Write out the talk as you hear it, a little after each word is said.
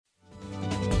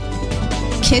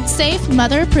Kids safe,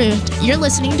 mother approved. You're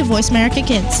listening to Voice America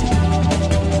Kids.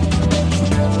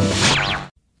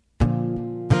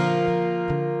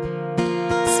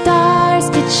 Stars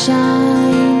could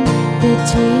shine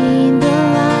between the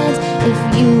lines if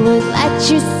you would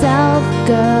let yourself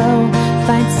go.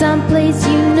 Find someplace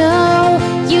you know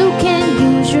you can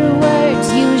use your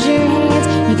words, use your hands.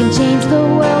 You can change the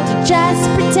world, you just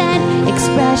pretend.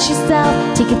 Express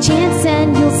yourself, take a chance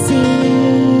and you'll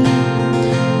see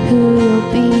who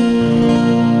you'll be.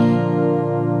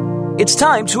 It's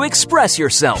time to express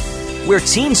yourself, where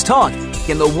teens talk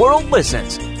and the world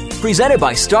listens. Presented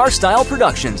by Star Style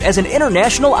Productions as an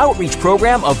international outreach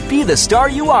program of Be the Star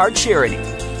You Are charity.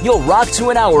 You'll rock to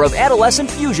an hour of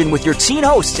adolescent fusion with your teen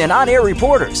hosts and on-air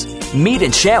reporters. Meet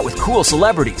and chat with cool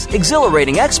celebrities,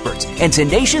 exhilarating experts, and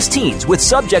tenacious teens with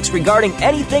subjects regarding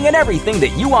anything and everything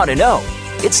that you want to know.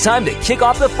 It's time to kick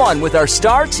off the fun with our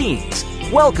star teens.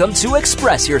 Welcome to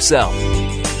Express Yourself.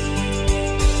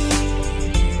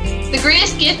 The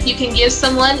greatest gift you can give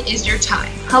someone is your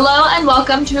time. Hello and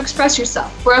welcome to Express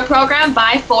Yourself. We're a program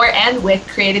by, for, and with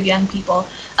creative young people.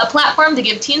 A platform to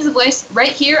give teens a voice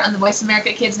right here on the Voice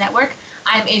America Kids Network.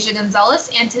 I'm Asia Gonzalez,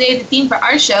 and today the theme for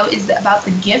our show is about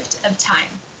the gift of time.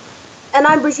 And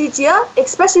I'm Brigitte.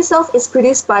 Express Yourself is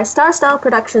produced by Star Style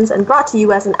Productions and brought to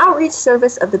you as an outreach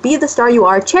service of the Be the Star You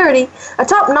Are charity, a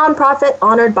top nonprofit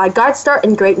honored by GuideStar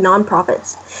and great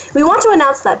nonprofits. We want to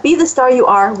announce that Be the Star You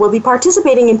Are will be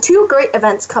participating in two great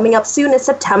events coming up soon in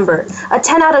September. A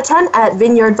 10 out of 10 at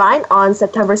Vineyard Vine on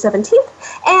September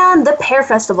 17th and the Pear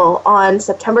Festival on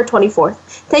September 24th.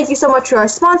 Thank you so much to our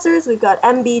sponsors. We've got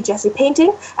MB Jesse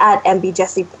Painting at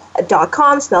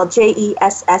mbjesse.com, spelled Jessee.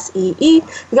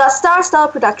 We got Star Style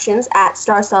Productions at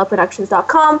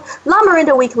starstyleproductions.com, La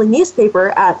Marinda Weekly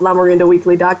Newspaper at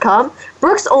lamarindaweekly.com,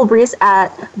 Brooks Olbreeze at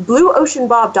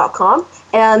blueoceanbob.com.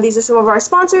 And these are some of our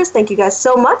sponsors. Thank you guys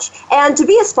so much. And to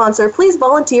be a sponsor, please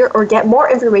volunteer or get more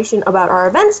information about our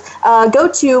events. Go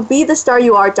to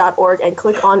bethestaryouare.org and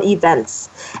click on events.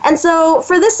 And so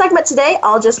for this segment today,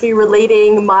 I'll just be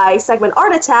relating my segment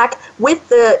Art Attack with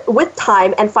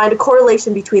time and find a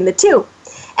correlation between the two.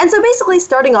 And so basically,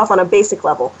 starting off on a basic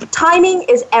level, timing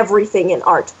is everything in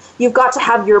art. You've got to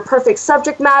have your perfect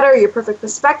subject matter, your perfect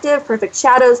perspective, perfect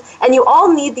shadows, and you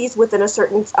all need these within a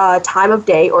certain time of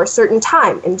day or a certain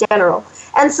time in general.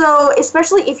 And so,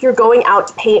 especially if you're going out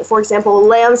to paint, for example, a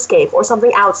landscape or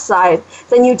something outside,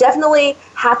 then you definitely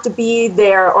have to be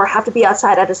there or have to be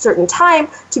outside at a certain time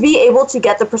to be able to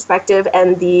get the perspective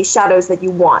and the shadows that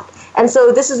you want. And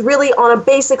so this is really on a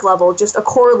basic level, just a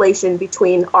correlation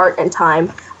between art and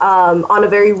time on a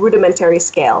very rudimentary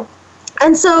scale.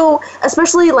 And so,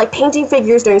 especially like painting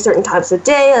figures during certain times of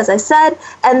day, as I said,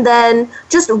 and then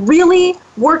just really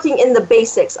working in the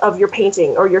basics of your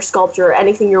painting or your sculpture or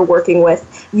anything you're working with.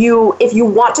 If you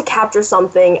want to capture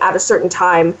something at a certain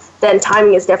time, then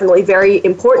timing is definitely very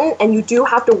important, and you do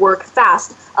have to work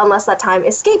fast unless that time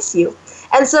escapes you.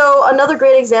 And so another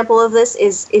great example of this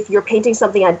is if you're painting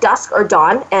something at dusk or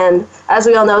dawn, and as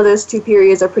we all know, those two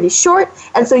periods are pretty short,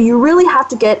 and so you really have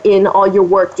to get in all your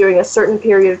work during a certain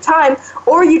period of time,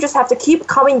 or you just have to keep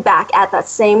coming back at that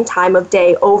same time of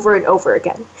day over and over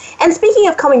again. And speaking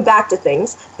of coming back to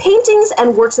things, paintings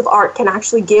and works of art can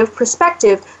actually give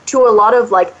perspective to a lot of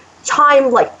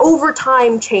time, over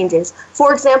time changes.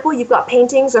 For example, you've got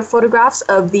paintings or photographs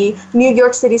of the New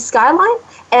York City skyline,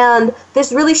 and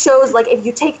this really shows, if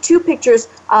you take two pictures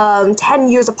 10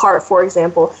 years apart, for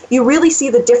example, you really see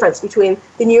the difference between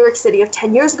the New York City of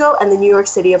 10 years ago and the New York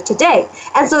City of today.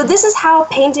 And so this is how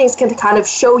paintings can kind of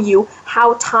show you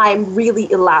how time really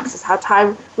elapses, how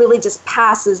time really just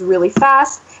passes really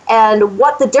fast, and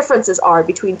what the differences are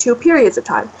between two periods of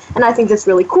time. And I think that's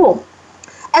really cool.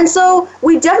 And so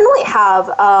we definitely have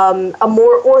a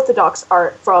more orthodox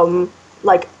art from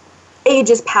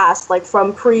ages past,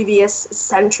 from previous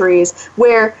centuries,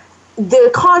 where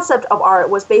the concept of art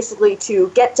was basically to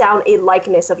get down a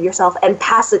likeness of yourself and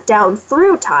pass it down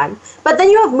through time. But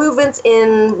then you have movements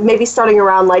in maybe starting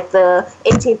around the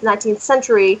 18th, 19th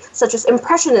century, such as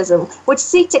Impressionism, which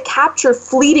seek to capture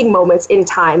fleeting moments in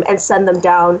time and send them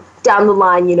down the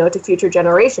line, to future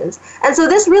generations. And so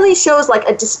this really shows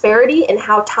a disparity in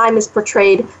how time is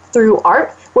portrayed through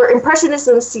art, where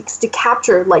Impressionism seeks to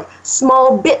capture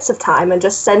small bits of time and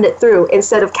just send it through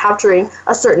instead of capturing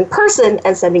a certain person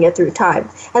and sending it through time.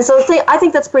 And so I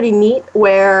think that's pretty neat,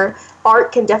 where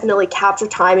art can definitely capture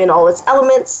time in all its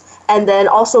elements and then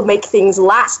also make things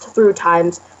last through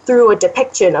times through a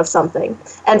depiction of something.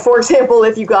 And for example,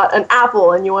 if you got an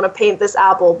apple and you want to paint this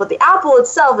apple, but the apple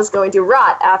itself is going to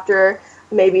rot after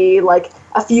maybe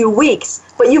a few weeks,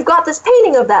 but you've got this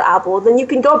painting of that apple, then you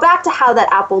can go back to how that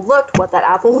apple looked, what that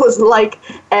apple was like,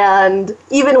 and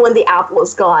even when the apple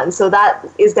is gone. So that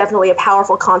is definitely a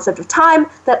powerful concept of time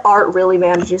that art really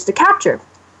manages to capture.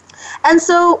 And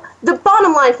so the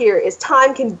bottom line here is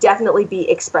time can definitely be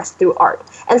expressed through art.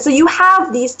 And so you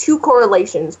have these two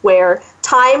correlations where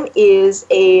time is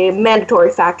a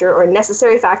mandatory factor or a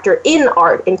necessary factor in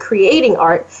art, in creating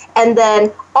art, and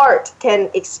then art can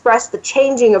express the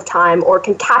changing of time or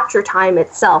can capture time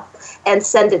itself and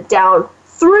send it down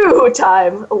through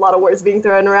time. A lot of words being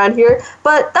thrown around here,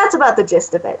 but that's about the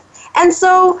gist of it. And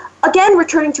so, again,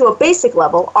 returning to a basic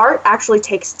level, art actually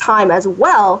takes time as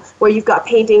well, where you've got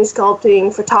painting,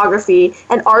 sculpting, photography,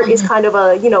 and art is kind of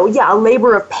a, a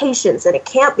labor of patience, and it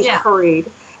can't be hurried.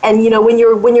 And, when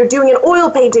you're doing an oil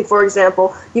painting, for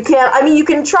example, you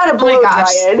can try to blow dry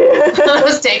it.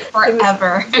 Those take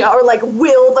forever. Or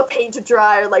will the paint to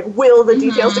dry, or will the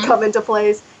details to come into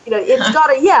place.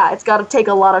 It's gotta take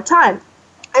a lot of time.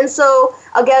 And so,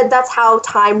 again, that's how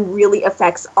time really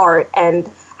affects art and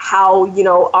how,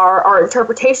 our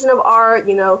interpretation of art,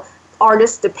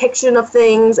 artists' depiction of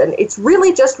things, and it's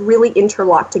really just really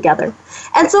interlocked together.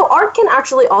 And so art can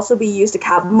actually also be used to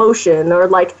capture motion or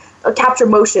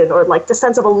the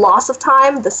sense of a loss of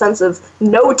time, the sense of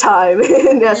no time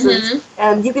in essence.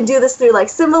 And you can do this through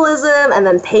symbolism and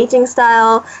then painting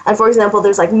style. And for example,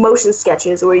 there's motion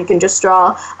sketches where you can just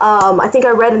draw. I think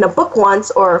I read in a book once,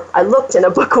 or I looked in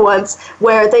a book once,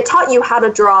 where they taught you how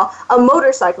to draw a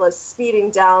motorcyclist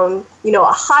speeding down,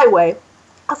 a highway.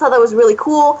 I thought that was really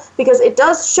cool because it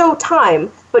does show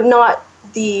time, but not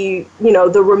the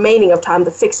remaining of time,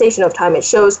 the fixation of time. It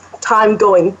shows time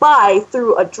going by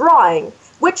through a drawing,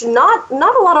 which not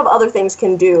a lot of other things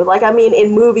can do.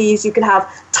 In movies, you can have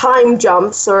time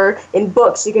jumps, or in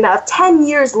books, you can have 10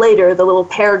 years later, the little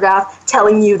paragraph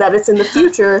telling you that it's in the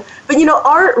future. But,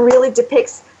 art really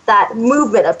depicts that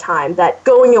movement of time, that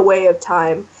going away of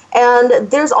time. And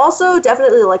there's also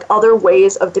definitely other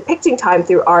ways of depicting time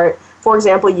through art. For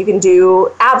example, you can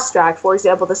do abstract. For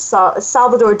example, the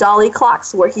Salvador Dali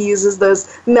clocks, where he uses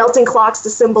those melting clocks to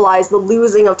symbolize the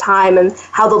losing of time and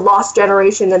how the lost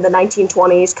generation in the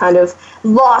 1920s kind of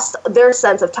lost their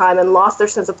sense of time and lost their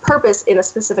sense of purpose in a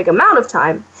specific amount of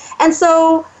time. And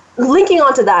so, linking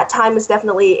onto that, time is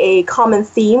definitely a common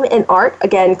theme in art.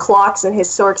 Again, clocks and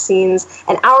historic scenes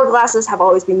and hourglasses have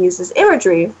always been used as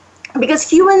imagery, because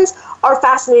humans are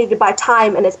fascinated by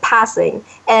time and its passing,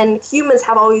 and humans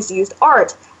have always used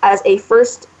art as a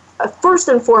first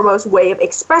and foremost way of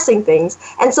expressing things.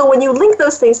 And so when you link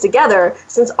those things together,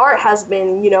 since art has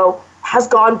been, has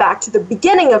gone back to the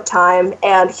beginning of time,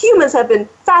 and humans have been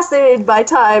fascinated by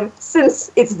time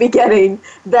since its beginning,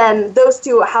 then those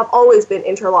two have always been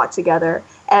interlocked together.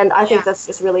 And I think that's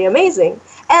just really amazing.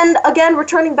 And again,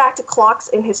 returning back to clocks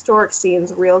in historic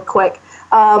scenes real quick,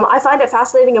 I find it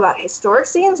fascinating about historic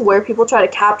scenes where people try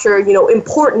to capture,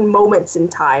 important moments in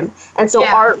time. And so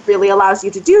art really allows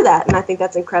you to do that, and I think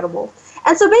that's incredible.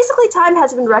 And so basically time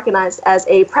has been recognized as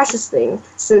a precious thing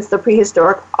since the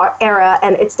prehistoric era,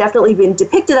 and it's definitely been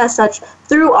depicted as such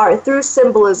through art, through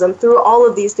symbolism, through all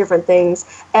of these different things.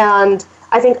 And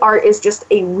I think art is just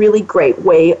a really great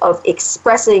way of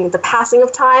expressing the passing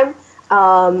of time,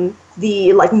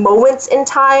 the moments in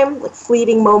time,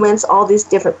 fleeting moments, all these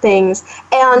different things,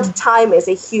 and time is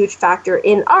a huge factor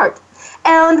in art.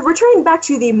 And returning back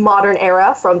to the modern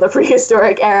era from the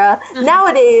prehistoric era,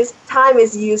 nowadays time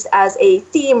is used as a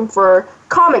theme for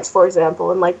comics, for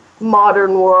example, in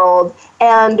modern world,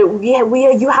 and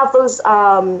you have those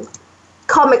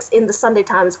comics in the Sunday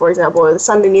Times, for example, or the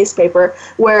Sunday newspaper,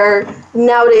 where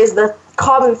nowadays the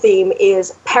common theme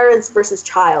is parents versus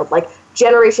child,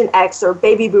 Generation X or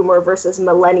baby boomer versus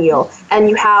millennial, and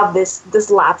you have this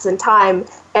lapse in time,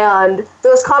 and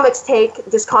those comics take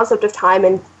this concept of time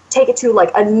and take it to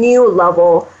a new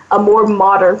level, a more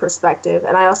modern perspective.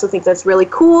 And I also think that's really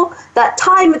cool that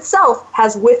time itself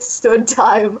has withstood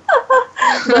time.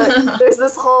 But there's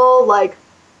this whole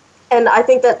and I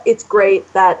think that it's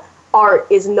great that art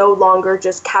is no longer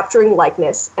just capturing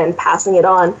likeness and passing it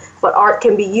on, but art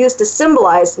can be used to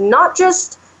symbolize not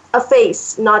just a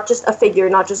face, not just a figure,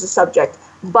 not just a subject,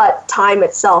 but time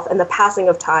itself and the passing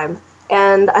of time.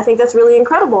 And I think that's really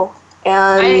incredible.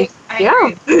 And I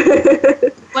agree.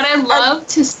 What I love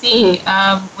to see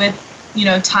with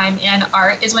time and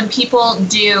art is when people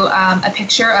do a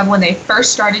picture of when they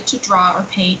first started to draw or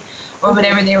paint or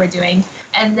whatever they were doing,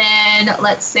 and then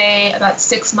let's say about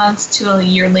 6 months to a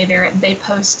year later they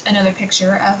post another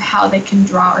picture of how they can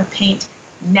draw or paint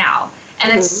now.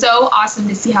 And it's so awesome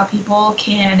to see how people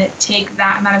can take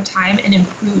that amount of time and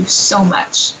improve so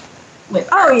much.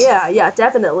 with art. art. Yeah,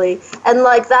 definitely. And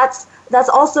like that's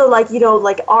also like,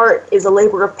 like art is a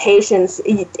labor of patience.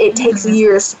 It takes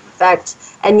years to perfect,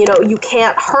 and you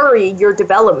can't hurry your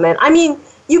development. I mean,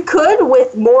 you could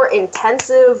with more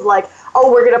intensive, like, oh,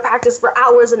 we're going to practice for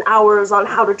hours and hours on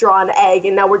how to draw an egg,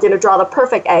 and now we're going to draw the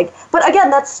perfect egg. But again,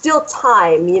 that's still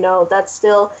time, that's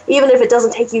still, even if it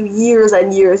doesn't take you years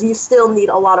and years, you still need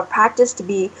a lot of practice to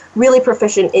be really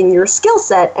proficient in your skill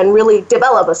set and really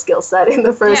develop a skill set in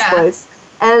the first place.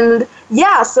 And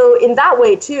so in that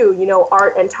way too,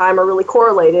 art and time are really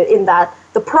correlated in that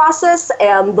the process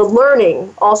and the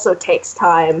learning also takes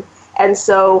time. And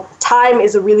so time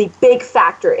is a really big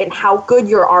factor in how good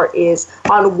your art is,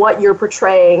 on what you're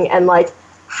portraying, and like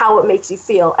how it makes you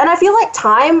feel. And I feel like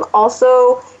time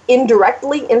also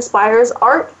indirectly inspires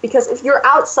art, because if you're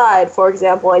outside, for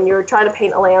example, and you're trying to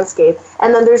paint a landscape,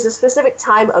 and then there's a specific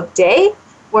time of day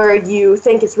where you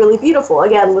think it's really beautiful,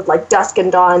 again, with like dusk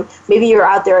and dawn, maybe you're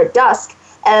out there at dusk,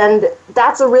 and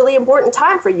that's a really important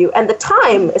time for you. And the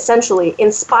time essentially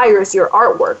inspires your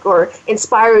artwork, or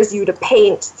inspires you to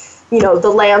paint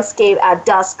the landscape at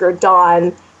dusk or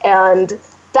dawn, and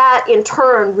that in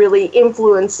turn really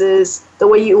influences the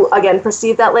way you, again,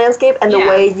 perceive that landscape, and the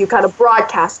way you kind of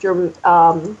broadcast your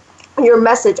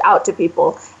message out to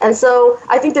people. And so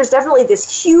I think there's definitely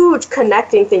this huge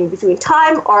connecting thing between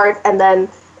time, art, and then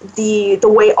the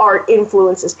way art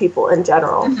influences people in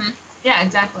general. Yeah,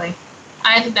 exactly.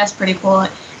 I think that's pretty cool.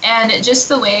 And just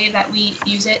the way that we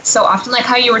use it so often, like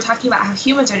how you were talking about how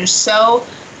humans are just so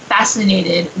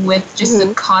fascinated with just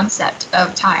the concept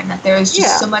of time, that there's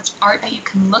just so much art that you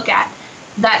can look at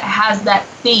that has that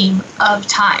theme of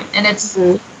time. And it's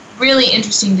really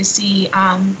interesting to see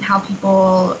how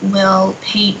people will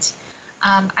paint.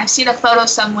 I've seen a photo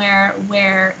somewhere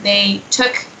where they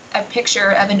took a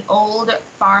picture of an old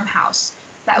farmhouse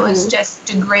that was just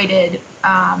degraded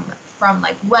from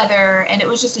like weather, and it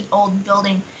was just an old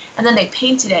building, and then they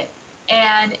painted it.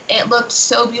 And it looked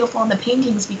so beautiful in the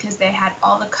paintings because they had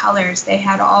all the colors, they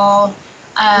had all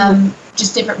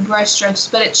just different brush strokes,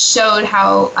 but it showed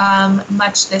how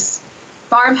much this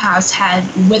farmhouse had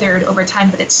withered over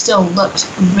time, but it still looked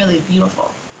really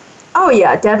beautiful. Oh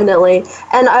yeah, definitely.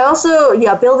 And I also,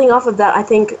 building off of that, I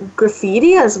think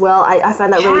graffiti as well, I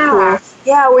find that really cool.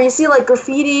 Yeah, where you see like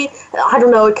graffiti, I don't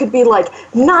know, it could be like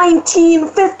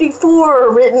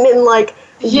 1954 written in like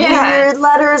weird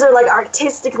letters, or like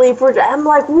artistically projected. I'm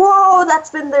like, whoa, that's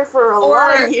been there for a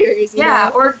lot of years.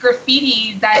 Or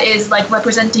graffiti that is like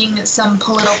representing some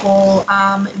political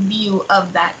view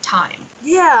of that time.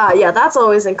 Yeah, that's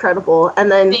always incredible. And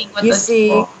then you see,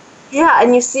 people.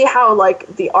 And you see how like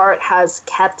the art has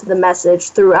kept the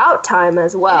message throughout time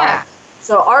as well. Yeah.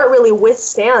 So art really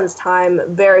withstands time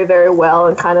very, very well,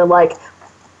 and kind of like,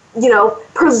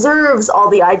 preserves all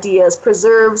the ideas,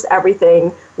 preserves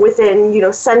everything within,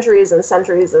 centuries and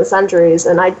centuries and centuries.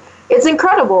 And it's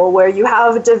incredible where you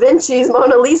have Da Vinci's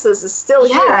Mona Lisa's is still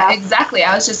here. Yeah, exactly.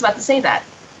 I was just about to say that.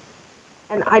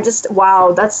 And art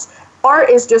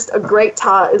is just a great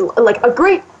time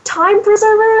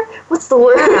preserver. What's the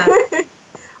word? Yeah.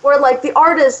 Where like the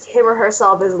artist, him or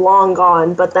herself, is long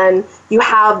gone, but then you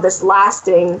have this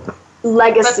lasting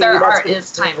legacy. But their art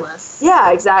is timeless. Yeah,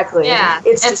 exactly. Yeah,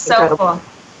 it's so incredible. Cool.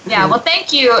 Yeah, well,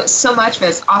 thank you so much for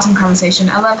this awesome conversation.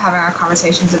 I love having our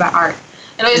conversations about art.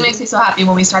 It always makes me so happy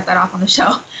when we start that off on the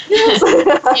show.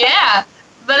 Yeah,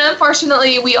 but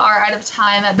unfortunately we are out of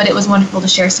time, but it was wonderful to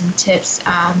share some tips,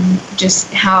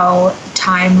 just how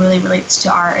time really relates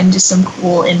to art, and just some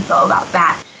cool info about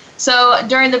that. So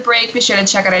during the break, be sure to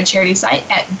check out our charity site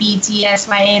at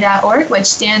btsya.org, which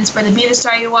stands for the Be the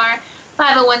Star You Are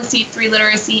 501c3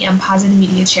 Literacy and Positive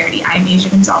Media Charity. I'm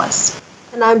Asia Gonzalez.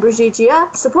 And I'm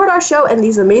Brigitte. Support our show and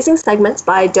these amazing segments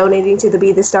by donating to the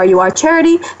Be the Star You Are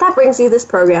charity that brings you this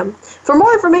program. For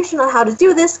more information on how to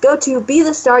do this, go to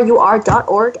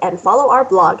bethestarur.org and follow our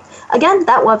blog. Again,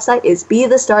 that website is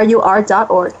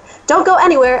bethestarur.org. Don't go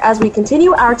anywhere as we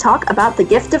continue our talk about the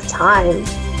gift of time.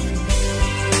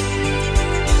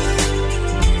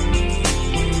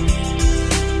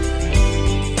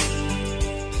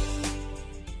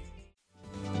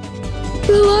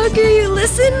 The longer you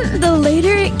listen, the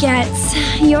later it gets.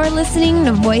 You're listening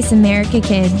to Voice America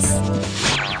Kids.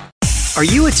 Are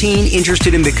you a teen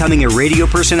interested in becoming a radio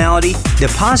personality?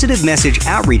 The Positive Message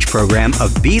Outreach Program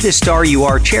of Be the Star You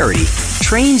Are charity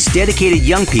trains dedicated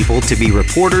young people to be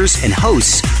reporters and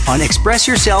hosts on Express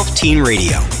Yourself Teen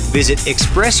Radio. Visit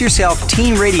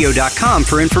expressyourselfteenradio.com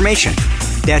for information.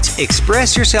 That's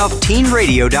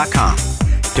expressyourselfteenradio.com.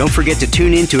 Don't forget to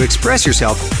tune in to Express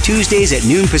Yourself Tuesdays at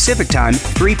noon Pacific Time,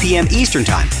 3 p.m. Eastern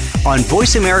Time on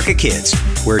Voice America Kids,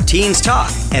 where teens talk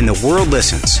and the world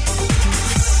listens.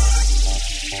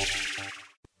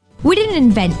 We didn't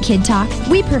invent Kid Talk,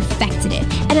 we perfected it,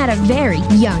 and at a very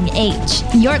young age.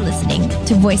 You're listening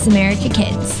to Voice America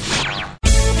Kids.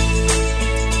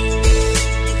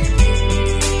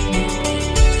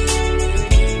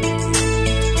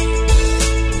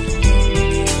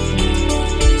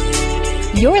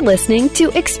 You're listening to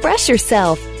Express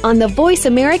Yourself on the Voice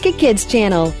America Kids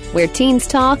channel, where teens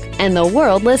talk and the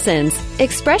world listens.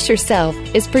 Express Yourself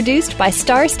is produced by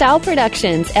Star Style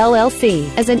Productions,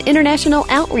 LLC, as an international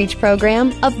outreach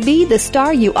program of Be the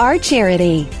Star You Are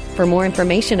charity. For more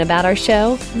information about our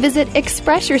show, visit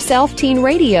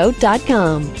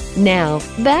expressyourselfteenradio.com. Now,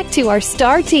 back to our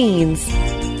star teens.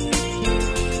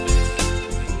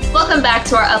 Welcome back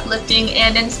to our uplifting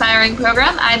and inspiring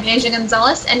program. I'm Asia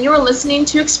Gonzalez, and you're listening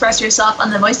to Express Yourself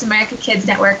on the Voice America Kids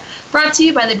Network, brought to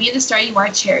you by the Be the Star You Are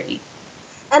charity.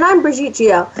 And I'm Brigitte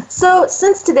Gio. So,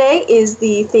 since today is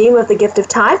the theme of the gift of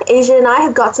time, Asia and I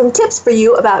have got some tips for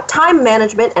you about time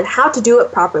management and how to do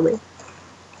it properly.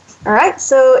 All right,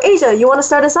 so Asia, you want to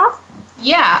start us off?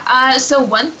 Yeah, so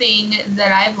one thing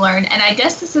that I've learned, and I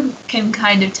guess this can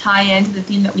kind of tie into the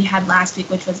theme that we had last week,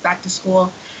 which was back to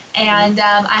school, and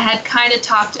I had kind of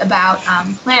talked about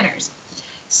planners.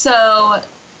 So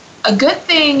a good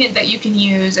thing that you can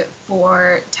use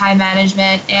for time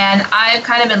management, and I've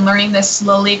kind of been learning this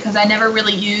slowly because I never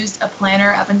really used a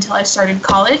planner up until I started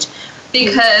college,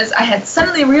 because I had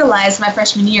suddenly realized my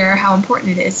freshman year how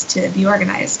important it is to be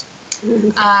organized.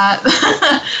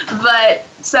 But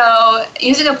so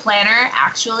using a planner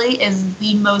actually is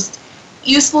the most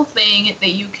useful thing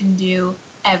that you can do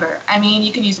ever. I mean,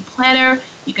 you can use a planner,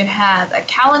 you can have a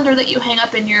calendar that you hang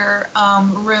up in your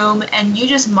room, and you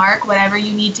just mark whatever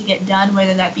you need to get done,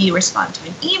 whether that be respond to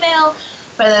an email,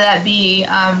 whether that be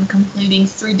completing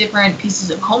 3 different pieces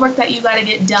of homework that you got to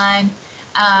get done,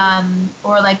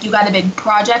 or like you got a big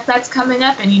project that's coming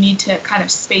up and you need to kind of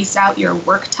space out your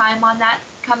work time on that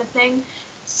kind of thing.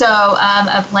 So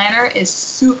a planner is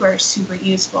super, super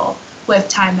useful with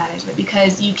time management,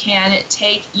 because you can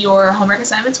take your homework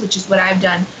assignments, which is what I've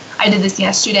done. I did this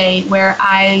yesterday, where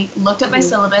I looked at my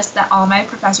syllabus that all my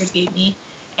professors gave me,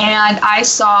 and I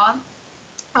saw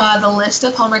the list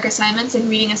of homework assignments and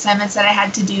reading assignments that I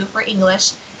had to do for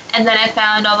English, and then I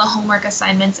found all the homework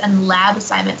assignments and lab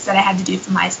assignments that I had to do for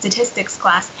my statistics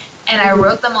class, and I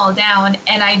wrote them all down,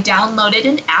 and I downloaded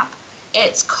an app.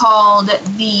 It's called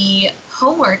the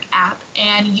Homework app,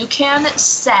 and you can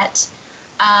set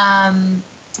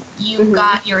you've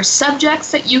got your subjects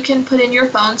that you can put in your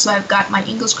phone. So I've got my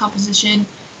English composition,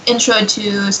 intro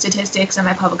to statistics, and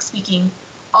my public speaking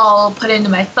all put into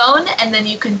my phone. And then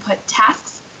you can put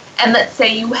tasks. And let's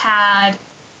say you had,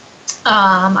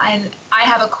 I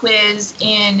have a quiz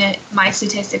in my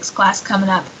statistics class coming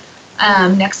up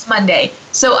next Monday.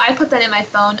 So I put that in my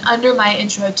phone under my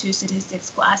intro to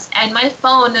statistics class, and my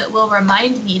phone will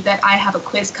remind me that I have a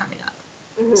quiz coming up.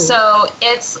 So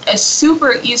it's a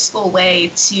super useful way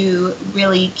to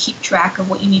really keep track of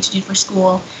what you need to do for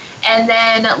school. And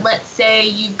then let's say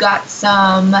you've got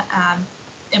some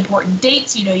important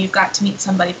dates, you know, you've got to meet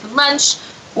somebody for lunch,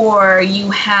 or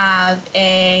you have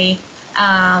a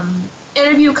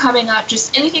interview coming up,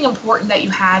 just anything important that you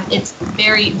have. It's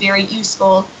very, very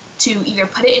useful to either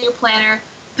put it in your planner,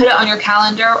 put it on your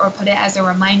calendar, or put it as a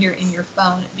reminder in your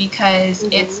phone, because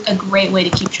it's a great way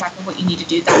to keep track of what you need to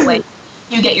do. That way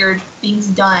you get your things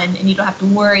done, and you don't have to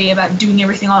worry about doing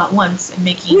everything all at once and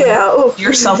making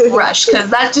yourself rush, because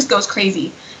that just goes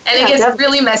crazy. And it gets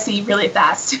really messy really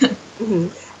fast.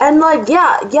 And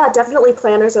definitely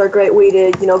planners are a great way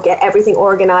to, get everything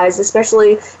organized,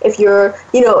 especially if you're,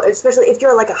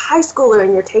 like a high schooler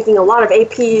and you're taking a lot of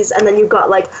APs, and then you've got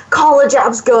like college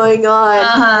apps going on,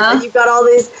 and you've got all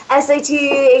these SAT,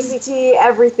 ACT,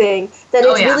 everything. Then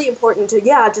it's really important to,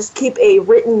 just keep a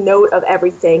written note of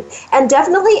everything. And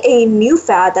definitely a new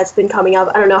fad that's been coming up,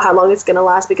 I don't know how long it's going to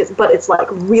last, but it's like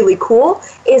really cool,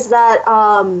 is that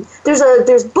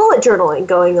there's bullet journaling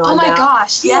going on. Oh my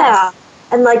gosh, yes. Yeah.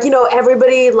 And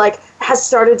everybody has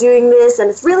started doing this, and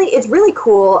it's really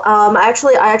cool. I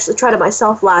actually tried it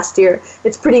myself last year.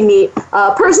 It's pretty neat.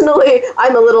 Personally,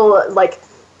 I'm a little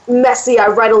messy. I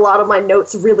write a lot of my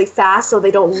notes really fast so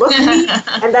they don't look neat,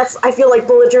 and I feel like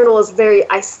bullet journal is very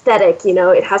aesthetic.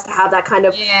 It has to have that kind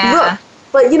of look.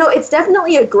 But it's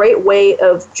definitely a great way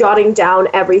of jotting down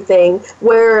everything.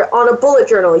 Where on a bullet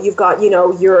journal, you've got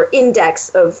your index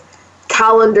of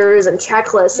calendars and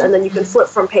checklists, and then you can flip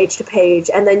from page to page,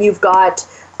 and then you've got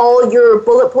all your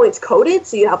bullet points coded,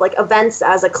 so you have events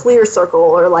as a clear circle,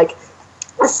 or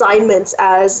assignments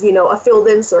as, a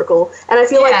filled-in circle. And I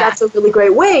feel like that's a really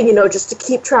great way, just to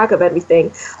keep track of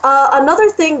everything. Another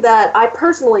thing that I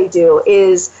personally do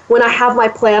is when I have my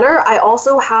planner, I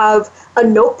also have a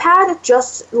notepad,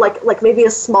 just like maybe a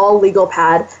small legal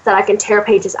pad that I can tear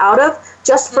pages out of,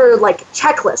 just for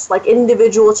checklists,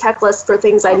 individual checklists for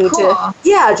things I need to,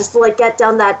 just to get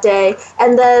done that day.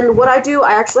 And then what I do,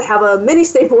 I actually have a mini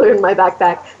stapler in my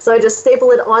backpack, so I just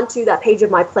staple it onto that page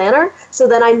of my planner. So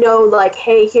then I know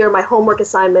hey, here are my homework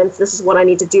assignments. This is what I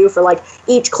need to do for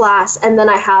each class. And then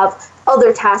I have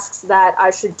other tasks that I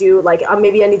should do,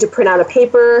 maybe I need to print out a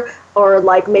paper, or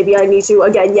maybe I need to,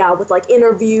 again, with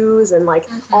interviews and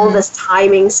all this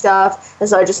timing stuff. And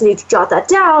so I just need to jot that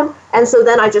down. And so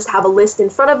then I just have a list in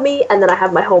front of me, and then I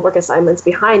have my homework assignments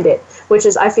behind it, which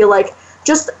is, I feel like,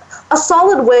 just a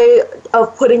solid way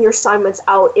of putting your assignments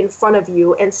out in front of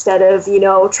you, instead of,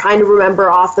 trying to remember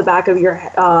off the back of your,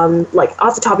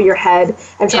 off the top of your head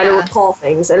and trying to recall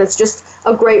things. And it's just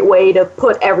a great way to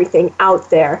put everything out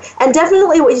there. And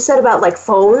definitely what you said about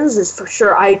phones is for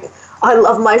sure. I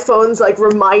love my phone's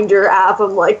reminder app.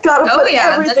 I'm gotta put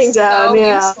everything down.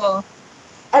 So useful.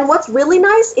 And what's really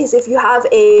nice is if you have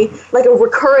a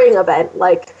recurring event,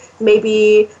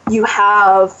 maybe you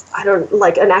have,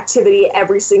 an activity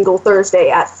every single Thursday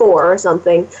at 4 or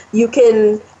something, you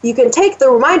can take the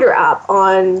reminder app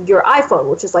on your iPhone,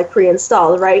 which is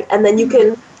pre-installed, right? And then you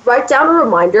can write down a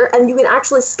reminder, and you can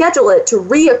actually schedule it to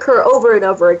reoccur over and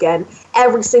over again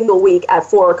every single week at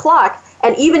 4 o'clock.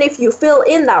 And even if you fill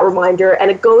in that reminder and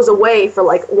it goes away for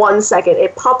 1 second,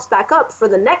 it pops back up for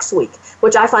the next week,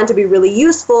 which I find to be really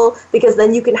useful, because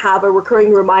then you can have a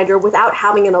recurring reminder without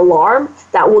having an alarm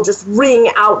that will just ring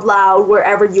out loud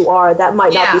wherever you are. That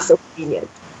might not be so convenient.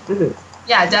 Mm-hmm.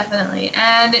 Yeah, definitely.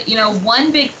 And,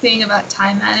 one big thing about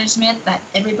time management that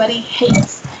everybody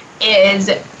hates is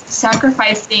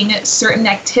sacrificing certain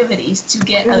activities to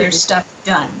get other stuff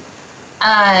done.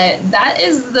 That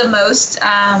is the most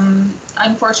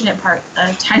unfortunate part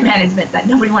of time management that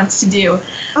nobody wants to do.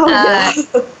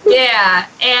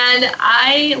 And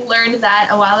I learned that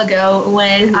a while ago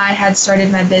when I had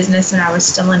started my business and I was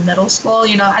still in middle school.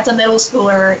 As a middle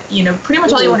schooler, pretty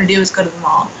much all you want to do is go to the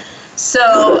mall.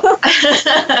 So,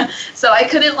 so I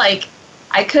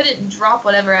couldn't drop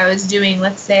whatever I was doing.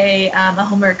 Let's say a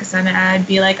homework assignment, I'd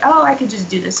be like, oh, I could just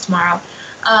do this tomorrow.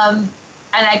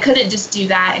 And I couldn't just do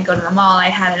that and go to the mall. I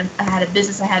had a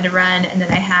business I had to run, and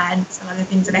then I had some other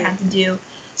things that I had to do.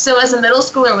 So as a middle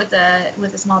schooler with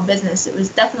a small business, it was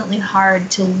definitely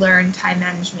hard to learn time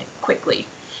management quickly.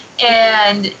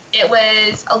 And it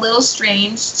was a little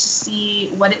strange to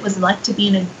see what it was like to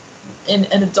be an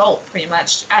adult, pretty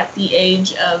much, at the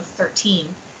age of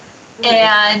 13.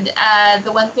 And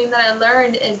the one thing that I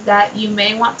learned is that you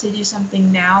may want to do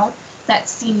something now that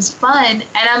seems fun,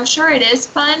 and I'm sure it is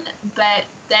fun, but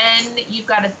then you've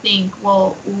got to think,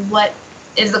 well, what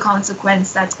is the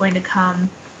consequence that's going to come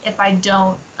if I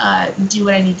don't do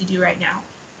what I need to do right now?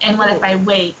 And what if I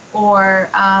wait? Or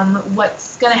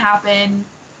what's going to happen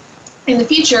in the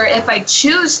future if I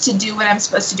choose to do what I'm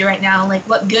supposed to do right now?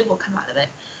 What good will come out of it?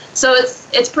 So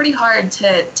it's pretty hard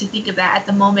to think of that at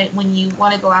the moment when you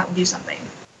want to go out and do something.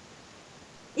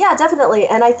 Yeah, definitely.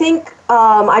 And I think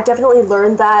I definitely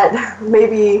learned that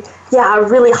maybe, a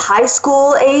really high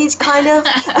school age, kind of.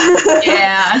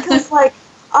 Yeah. Because,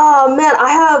 oh, man,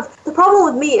 the problem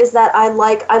with me is that I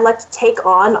like to take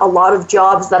on a lot of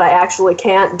jobs that I actually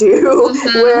can't do,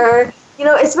 where,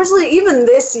 especially even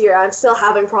this year, I'm still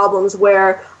having problems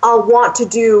where I'll want to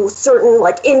do certain,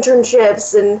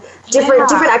 internships and different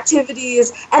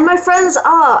activities. And my friends,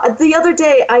 the other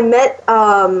day I met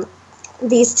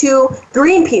these two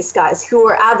Greenpeace guys who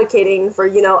were advocating for,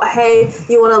 hey,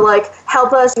 you want to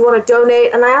help us, you want to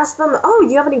donate, and I asked them, oh,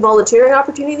 you have any volunteering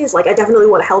opportunities? I definitely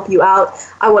want to help you out.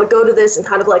 I want to go to this and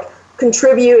kind of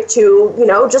contribute to,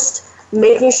 just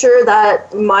making sure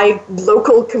that my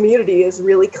local community is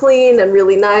really clean and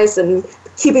really nice and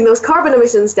keeping those carbon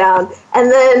emissions down.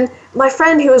 And then my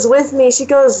friend who was with me, she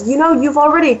goes, you've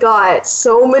already got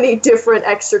so many different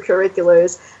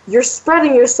extracurriculars. You're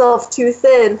spreading yourself too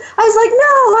thin. I was like,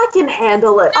 no, I can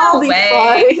handle it. I'll be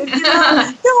fine.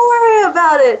 Don't worry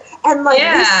about it. And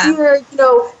this year,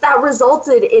 that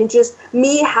resulted in just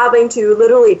me having to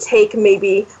literally take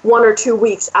maybe 1 or 2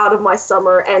 weeks out of my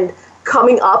summer and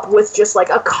coming up with just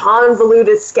a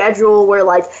convoluted schedule where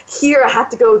here I have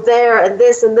to go there and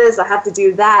this I have to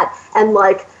do that, and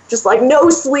just no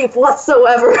sleep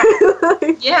whatsoever.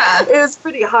 Yeah. It was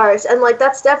pretty harsh. And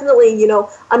that's definitely,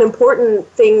 an important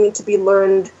thing to be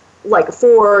learned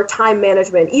for time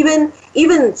management.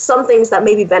 Even some things that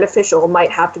may be beneficial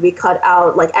might have to be cut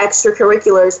out,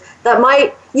 extracurriculars that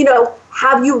might,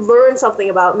 have you learned something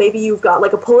about, maybe you've got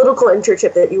like a political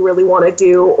internship that you really want to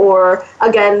do, or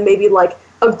again, maybe like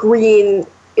a green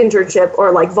internship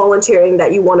or like volunteering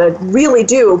that you want to really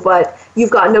do, but you've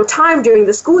got no time during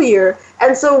the school year.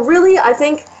 And so really, I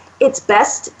think it's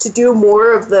best to do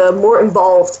more of the more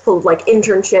involved like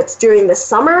internships during the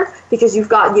summer, because you've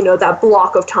got, you know, that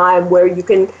block of time where you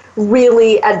can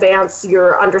really advance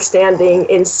your understanding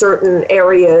in certain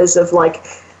areas of like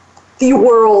the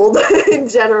world in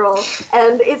general.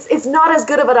 And it's not as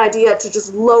good of an idea to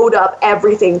just load up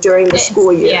everything during the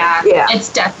school year. Yeah,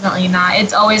 it's definitely not.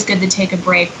 It's always good to take a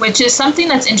break, which is something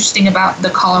that's interesting about the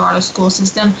Colorado school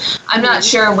system. I'm not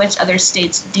sure which other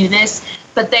states do this,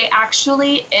 but they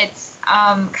actually, it's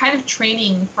kind of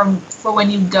training for when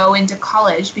you go into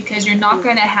college, because you're not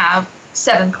going to have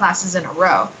 7 classes in a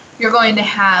row. You're going to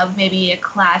have maybe a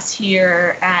class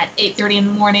here at 8:30 in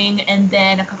the morning, and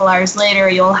then a couple hours later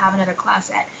you'll have another class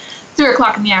at 3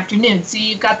 o'clock in the afternoon. So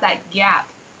you've got that gap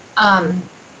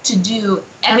to do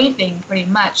anything pretty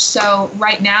much. So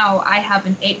right now I have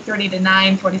an 8:30 to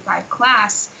 9:45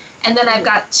 class, and then I've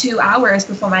got 2 hours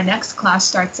before my next class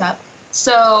starts up.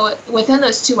 So within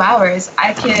those 2 hours,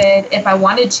 I could, if I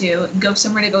wanted to, go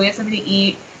somewhere to go get something to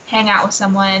eat, hang out with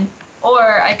someone,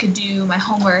 or I could do my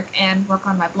homework and work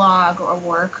on my blog or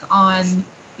work on,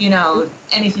 you know,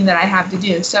 anything that I have to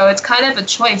do. So it's kind of a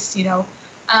choice, you know,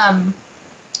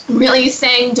 really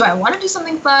saying, do I want to do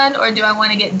something fun, or do I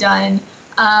want to get done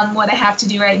what I have to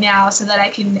do right now so that I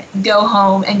can go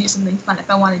home and do something fun if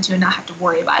I wanted to and not have to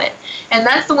worry about it. And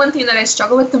that's the one thing that I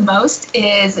struggle with the most,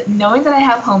 is knowing that I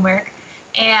have homework,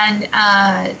 and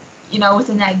you know,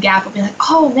 within that gap I'll be like,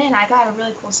 oh man, I got a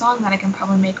really cool song that I can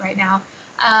probably make right now.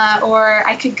 Or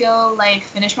I could go like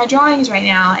finish my drawings right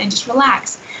now and just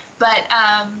relax. But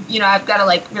you know, I've got to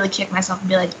like really kick myself and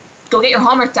be like, go get your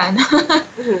homework done.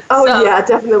 Oh so, yeah,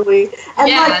 definitely. And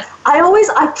like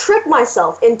I trick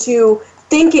myself into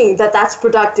thinking that that's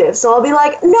productive. So I'll be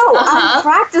like, no, I'm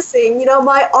practicing, you know,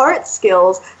 my art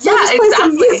skills. So I just play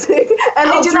some music and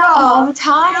I do that all the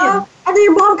time. You know? And then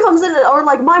your mom comes in, or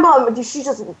like my mom, she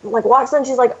just like walks in,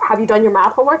 she's like, have you done your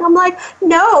math homework? I'm like,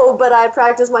 no, but I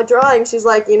practice my drawing. She's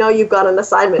like, you know, you've got an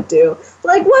assignment due.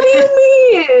 Like, what do you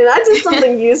mean? I did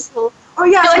something useful. Oh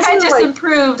yeah, I just like,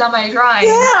 improved on my drawing.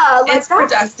 Yeah, like it's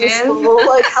productive. Useful.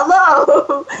 Like,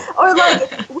 hello. Or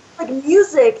like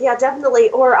music, yeah,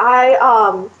 definitely. Or I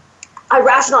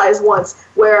rationalized once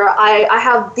where I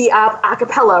have the app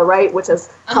Acapella, right, which has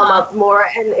come up more,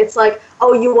 and it's like,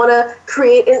 oh, you want to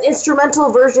create an instrumental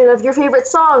version of your favorite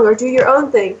song or do your own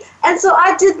thing. And so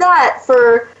I did that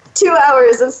for 2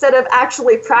 hours instead of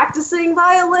actually practicing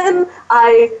violin.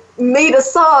 I made a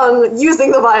song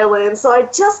using the violin, so I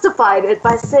justified it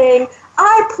by saying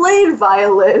I played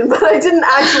violin, but I didn't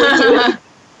actually do it.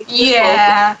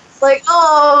 Yeah. Like,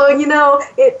 oh, you know,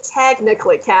 it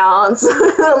technically counts.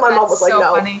 My mom was like,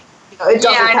 no, funny. You know, it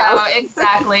doesn't count. Yeah, I know,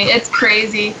 exactly. It's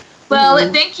crazy.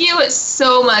 Well, thank you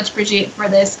so much, Brigitte, for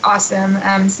this awesome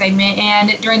segment.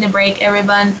 And during the break,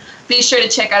 everyone, be sure to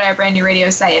check out our brand new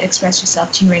radio site at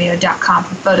expressyourselfteenradio.com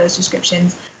for photos,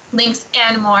 descriptions, links,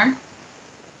 and more.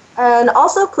 And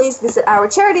also, please visit our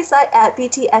charity site at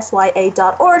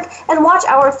btsya.org and watch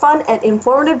our fun and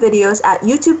informative videos at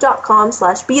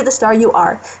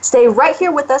youtube.com/BeTheStarYouAre. Stay right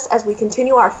here with us as we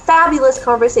continue our fabulous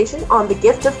conversation on the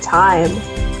gift of time.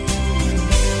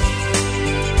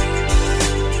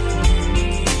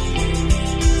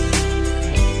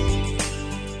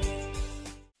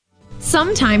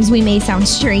 Sometimes we may sound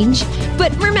strange,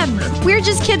 but remember, we're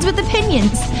just kids with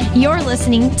opinions. You're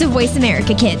listening to Voice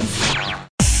America Kids.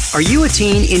 Are you a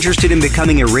teen interested in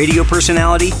becoming a radio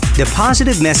personality? The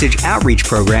Positive Message Outreach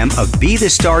Program of Be the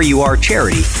Star You Are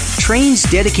charity trains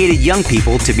dedicated young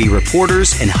people to be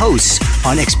reporters and hosts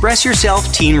on Express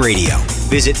Yourself Teen Radio.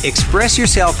 Visit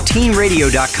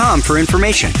expressyourselfteenradio.com for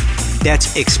information.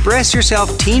 That's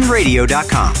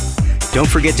expressyourselfteenradio.com. Don't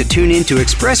forget to tune in to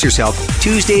Express Yourself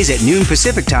Tuesdays at noon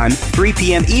Pacific Time, 3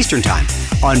 p.m. Eastern Time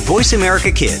on Voice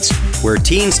America Kids, where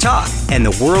teens talk and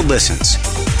the world listens.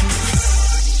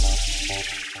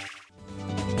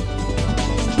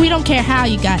 We don't care how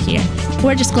you got here.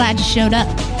 We're just glad you showed up.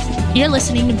 You're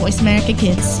listening to Voice America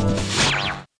Kids.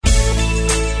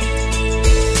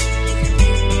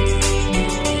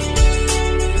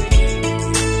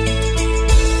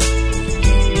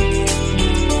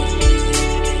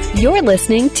 You're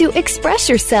listening to Express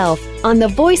Yourself on the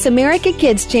Voice America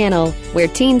Kids channel, where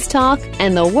teens talk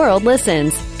and the world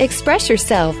listens. Express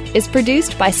Yourself is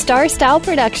produced by Star Style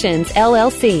Productions,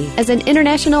 LLC, as an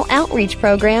international outreach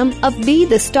program of Be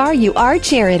the Star You Are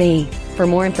charity. For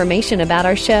more information about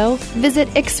our show, visit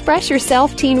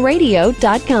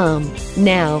expressyourselfteenradio.com.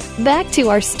 Now, back to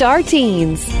our star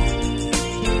teens.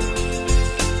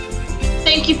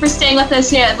 Thank you for staying with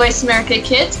us here at Voice America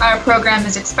Kids. Our program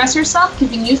is Express Yourself,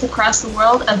 giving youth across the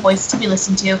world a voice to be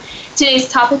listened to. Today's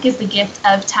topic is the gift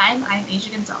of time. I'm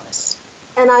Asia Gonzalez.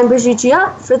 And I'm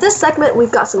Brigitte. For this segment,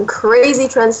 we've got some crazy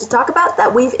trends to talk about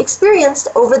that we've experienced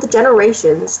over the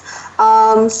generations.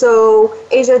 So,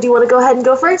 Asia, do you want to go ahead and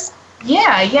go first?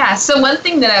 Yeah. So one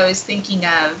thing that I was thinking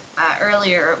of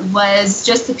earlier was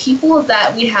just the people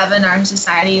that we have in our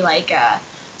society, like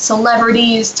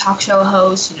celebrities, talk show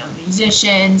hosts,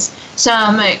 musicians,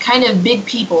 some kind of big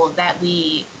people that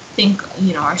we think,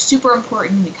 are super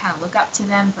important. We kind of look up to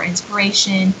them for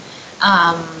inspiration.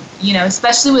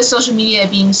 Especially with social media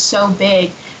being so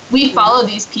big, we follow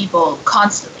these people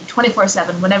constantly,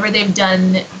 24/7. Whatever they've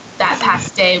done that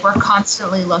past day, we're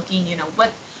constantly looking,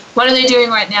 what are they doing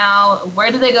right now?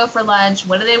 Where do they go for lunch?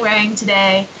 What are they wearing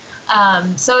today?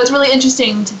 So it's really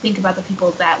interesting to think about the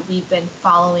people that we've been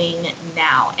following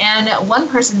now. And one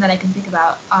person that I can think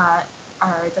about are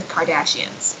the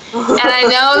Kardashians. And I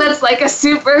know that's like a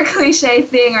super cliche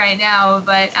thing right now,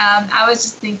 but I was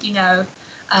just thinking of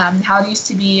how it used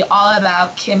to be all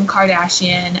about Kim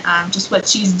Kardashian, just what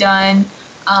she's done,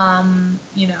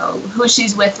 who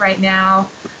she's with right now,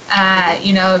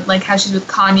 like how she's with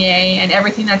Kanye and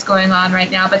everything that's going on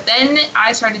right now. But then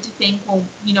I started to think, well,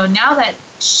 now that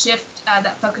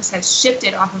that focus has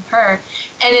shifted off of her,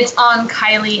 and it's on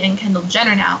Kylie and Kendall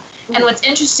Jenner now. And what's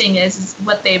interesting is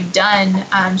what they've done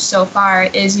so far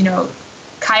is,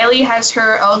 Kylie has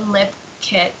her own lip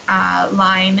kit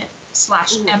line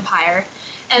 / empire.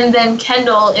 And then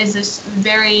Kendall is this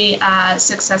very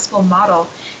successful model.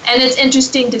 And it's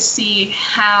interesting to see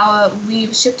how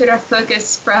we've shifted our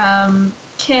focus from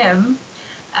Kim,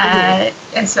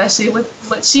 especially with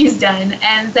what she's done.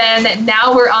 And then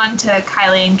now we're on to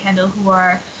Kylie and Kendall, who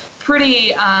are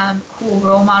pretty cool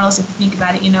role models if you think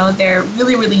about it. They're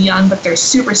really, really young, but they're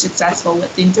super successful with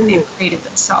things that they've created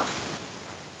themselves.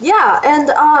 Yeah,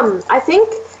 and I think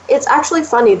it's actually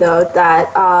funny, though, that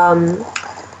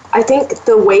I think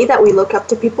the way that we look up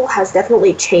to people has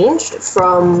definitely changed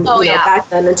from back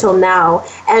then until now.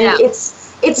 And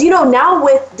it's now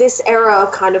with this era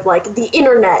of kind of like the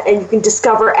internet and you can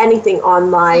discover anything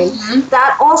online,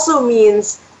 that also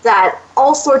means that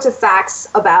all sorts of facts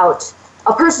about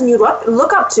a person you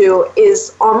look up to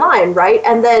is online, right?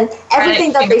 And then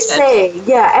everything that they say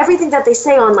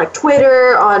on like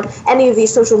Twitter, on any of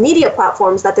these social media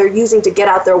platforms that they're using to get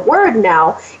out their word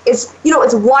now, it's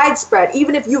widespread.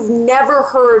 Even if you've never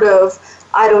heard of,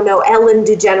 I don't know, Ellen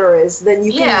DeGeneres, then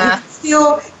you can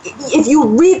still, if you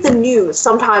read the news,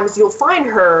 sometimes you'll find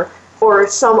her or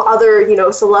some other,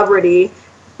 celebrity,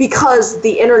 because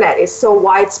the internet is so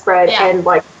widespread and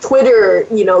like Twitter,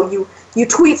 you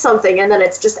tweet something and then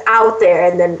it's just out there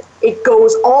and then it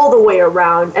goes all the way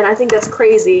around. And I think that's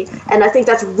crazy. And I think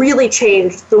that's really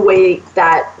changed the way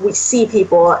that we see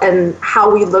people and how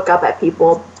we look up at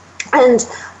people. And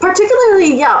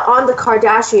particularly, on the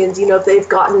Kardashians, they've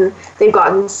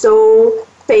gotten so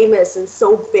famous and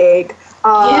so big.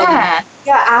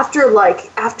 After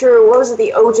what was it,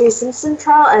 the O.J. Simpson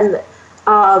trial, and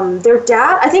their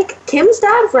dad, I think Kim's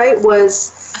dad, right,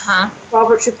 was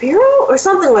Robert Shapiro or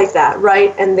something like that,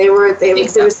 right? And there was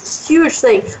this huge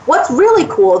thing. What's really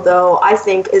cool, though, I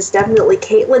think, is definitely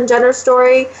Caitlyn Jenner's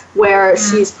story, where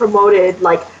she's promoted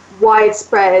like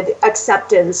widespread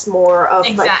acceptance more of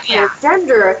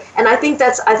transgender, and I think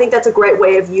that's a great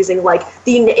way of using like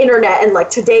the internet and like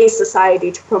today's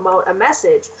society to promote a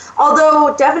message.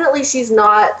 Although definitely she's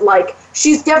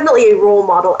definitely a role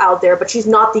model out there, but she's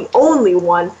not the only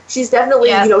one. She's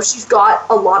definitely she's got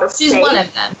a lot of say. She's one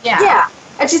of them.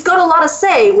 And she's got a lot of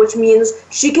say, which means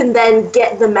she can then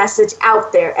get the message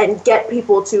out there and get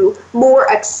people to more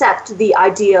accept the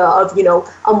idea of, a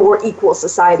more equal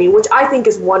society, which I think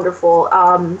is wonderful.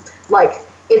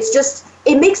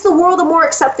 It makes the world a more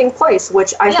accepting place,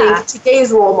 which I think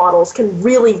today's role models can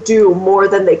really do more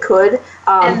than they could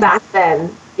back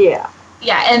then.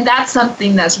 Yeah, and that's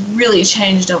something that's really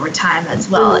changed over time as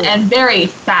well, and very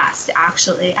fast,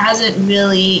 actually. It hasn't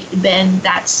really been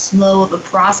that slow of a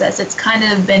process. It's kind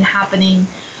of been happening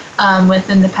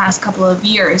within the past couple of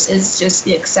years, is just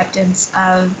the acceptance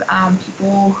of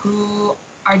people who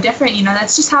are different.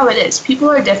 That's just how it is. People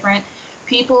are different.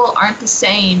 People aren't the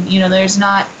same. There's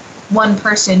not one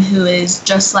person who is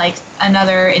just like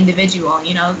another individual.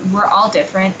 We're all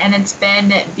different, and it's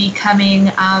been becoming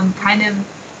kind of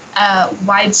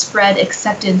widespread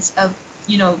acceptance of,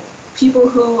 people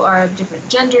who are of different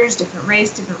genders, different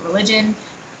race, different religion,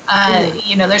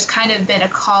 There's kind of been a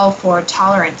call for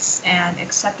tolerance and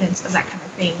acceptance of that kind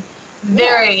of thing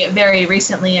very, very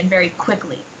recently and very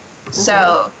quickly. Mm-hmm.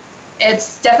 So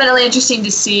it's definitely interesting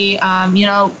to see.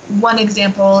 One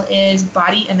example is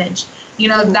body image.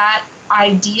 That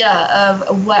idea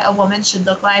of what a woman should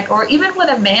look like, or even what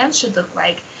a man should look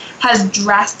like, has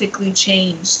drastically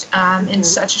changed in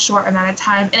such a short amount of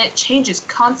time, and it changes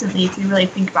constantly if you really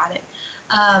think about it.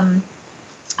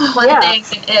 One thing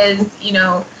is,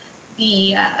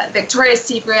 the Victoria's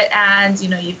Secret ads,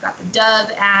 you've got the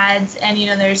Dove ads, and,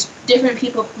 there's different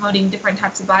people promoting different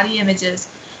types of body images.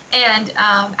 And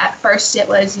at first it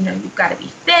was, you've got to be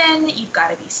thin, you've got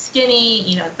to be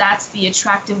skinny, that's the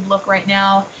attractive look right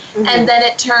now. Mm-hmm. And then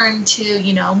it turned to,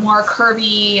 more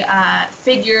curvy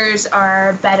figures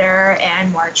are better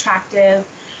and more attractive.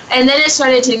 And then it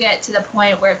started to get to the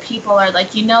point where people are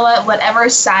like, you know what, whatever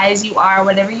size you are,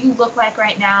 whatever you look like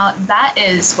right now, that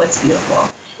is what's beautiful.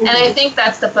 Mm-hmm. And I think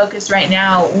that's the focus right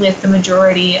now with the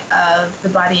majority of the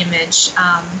body image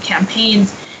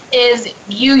campaigns, is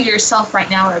you yourself right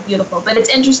now are beautiful. But it's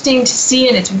interesting to see,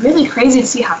 and it's really crazy to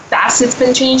see how fast it's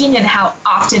been changing and how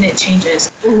often it changes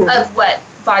of what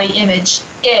body image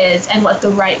is and what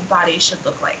the right body should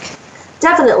look like.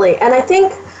 Definitely. And I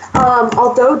think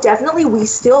although definitely we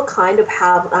still kind of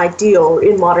have an ideal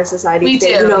in modern society. We do,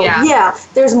 yeah.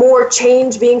 There's more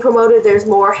change being promoted. There's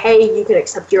more, hey, you can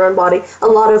accept your own body. A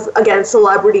lot of, again,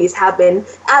 celebrities have been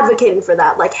advocating for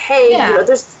that. Like, hey,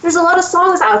 there's a lot of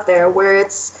songs out there where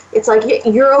it's like,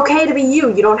 you're okay to be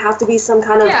you. You don't have to be some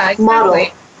kind of model.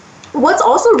 What's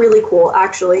also really cool,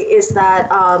 actually, is that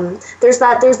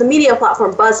there's the media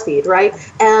platform BuzzFeed, right?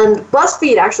 And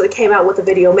BuzzFeed actually came out with a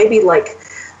video maybe like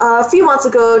a few months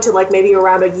ago to like maybe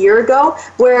around a year ago,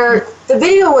 where the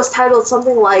video was titled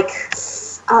something like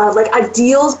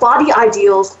ideals, body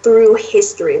ideals through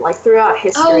history, like throughout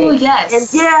history. Oh,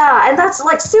 yes. And that's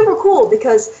like super cool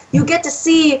because you get to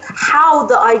see how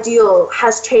the ideal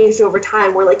has changed over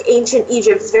time, where like ancient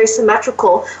Egypt is very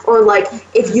symmetrical, or like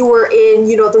if you were in,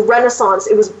 the Renaissance,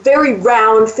 it was very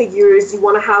round figures. You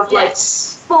want to have like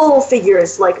full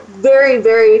figures, like very,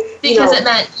 very, because it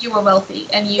meant you were wealthy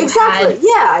and you had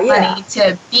money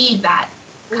to be that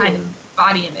kind of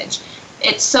body image.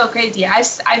 It's so crazy. I've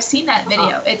seen that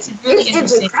video. It's really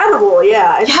interesting. It's incredible.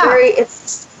 Yeah.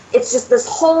 It's just this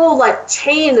whole like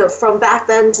chain of from back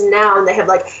then to now, and they have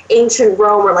like ancient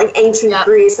Rome or like ancient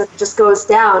Greece that just goes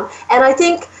down. And I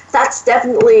think that's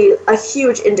definitely a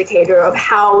huge indicator of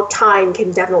how time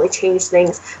can definitely change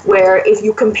things. Where if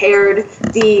you compared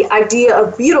the idea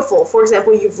of beautiful, for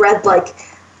example, you've read like,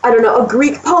 I don't know, a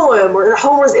Greek poem or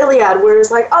Homer's Iliad, where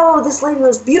it's like, oh, this lady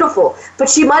was beautiful, but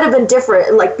she might have been different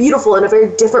and like beautiful in a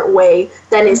very different way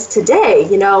than is today,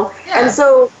 Yeah. And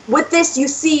so with this, you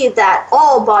see that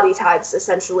all body types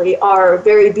essentially are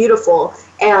very beautiful,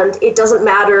 and it doesn't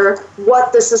matter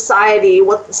what the society,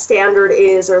 what the standard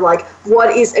is, or like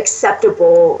what is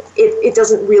acceptable. It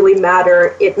doesn't really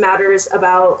matter. It matters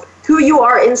about who you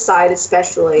are inside,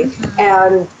 especially,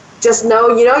 and just know,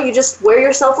 you just wear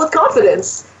yourself with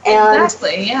confidence. And,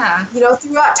 exactly, yeah.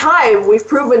 Throughout time, we've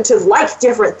proven to like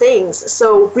different things.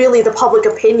 So really, the public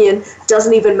opinion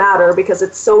doesn't even matter because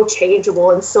it's so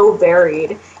changeable and so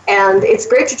varied. And it's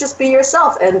great to just be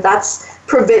yourself. And that's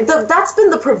been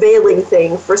the prevailing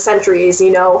thing for centuries,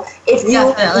 If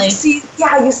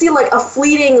you see like a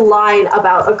fleeting line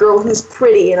about a girl who's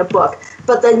pretty in a book,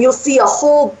 but then you'll see a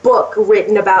whole book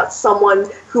written about someone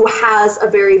who has a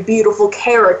very beautiful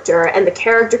character, and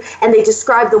they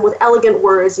describe them with elegant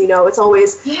words, It's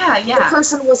always, the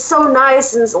person was so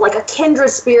nice and like a kindred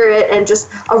spirit and just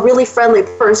a really friendly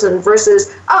person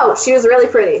versus, oh, she was really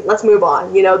pretty, let's move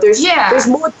on. There's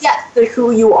more depth to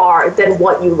who you are than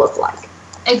what you look like.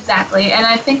 Exactly, and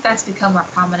I think that's become more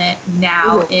prominent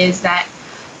now, is that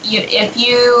if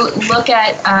you look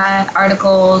at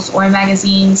articles or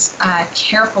magazines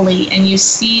carefully and you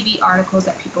see the articles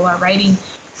that people are writing,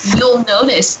 you'll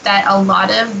notice that a lot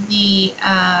of the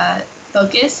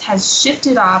focus has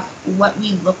shifted off what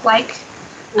we look like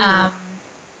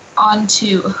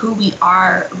onto who we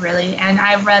are, really. And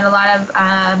I've read a lot of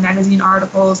magazine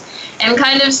articles and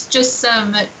kind of just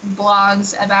some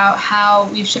blogs about how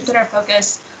we've shifted our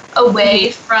focus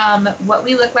away from what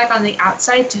we look like on the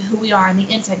outside to who we are on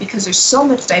the inside, because there's so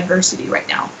much diversity right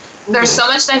now. There's so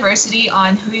much diversity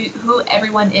on who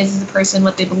everyone is as a person,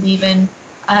 what they believe in,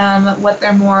 what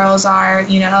their morals are,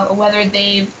 whether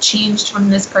they've changed from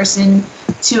this person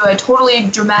to a totally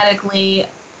dramatically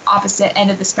opposite end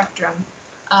of the spectrum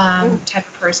type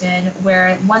of person,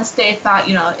 where once they thought,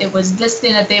 it was this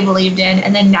thing that they believed in,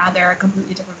 and then now they're a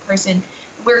completely different person.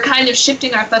 we're kind of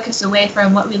shifting our focus away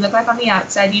from what we look like on the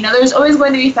outside. You know, there's always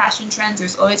going to be fashion trends.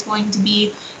 There's always going to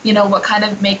be, you know, what kind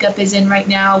of makeup is in right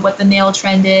now, what the nail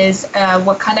trend is,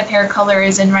 what kind of hair color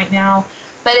is in right now.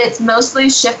 But it's mostly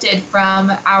shifted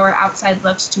from our outside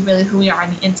looks to really who we are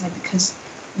on the inside, because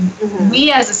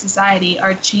we as a society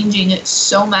are changing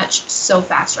so much so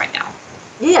fast right now.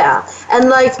 Yeah. And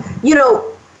like, you know,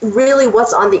 really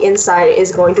what's on the inside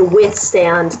is going to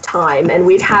withstand time. And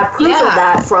we've had proof of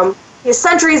that from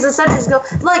centuries and centuries ago.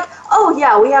 Like, oh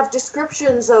yeah, we have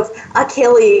descriptions of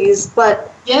Achilles,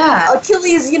 but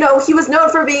Achilles, you know, he was known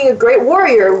for being a great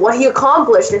warrior, what he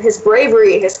accomplished and his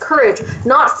bravery and his courage,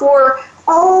 not for,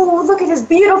 oh, look at his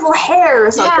beautiful hair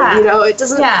or something, you know, it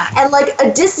doesn't, and like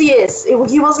Odysseus,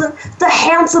 he wasn't the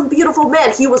handsome, beautiful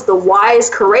man, he was the wise,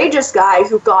 courageous guy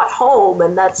who got home,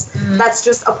 and that's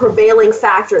just a prevailing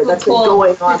factor that's been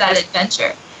going on. That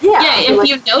adventure. If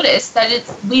you notice that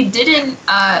we didn't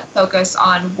focus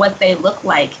on what they look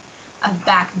like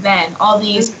back then, all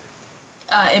these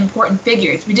important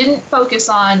figures. We didn't focus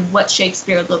on what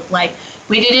Shakespeare looked like.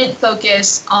 We didn't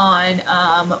focus on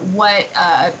what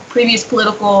previous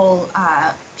political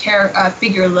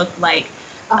figure looked like.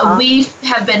 We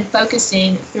have been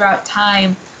focusing throughout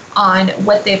time on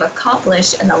what they've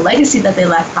accomplished and the legacy that they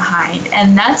left behind.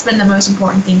 And that's been the most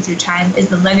important thing through time, is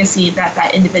the legacy that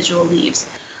that individual leaves.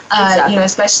 You know,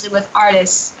 especially with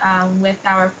artists, with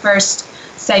our first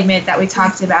segment that we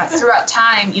talked about, throughout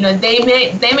time, you know, they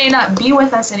may not be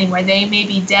with us anymore, they may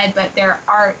be dead, but their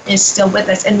art is still with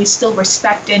us, and we still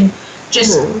respect and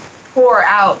just pour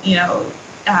out, you know,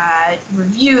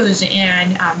 reviews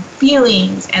and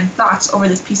feelings and thoughts over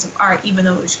this piece of art, even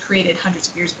though it was created hundreds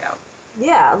of years ago.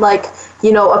 Yeah, like,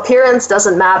 you know, appearance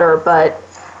doesn't matter, but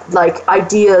like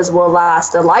ideas will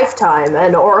last a lifetime,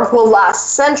 and or will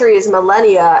last centuries,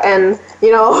 millennia, and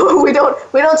you know, we don't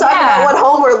talk about what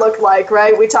Homer looked like,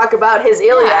 right? We talk about his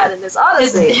Iliad and his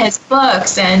Odyssey, his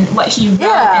books, and what he wrote,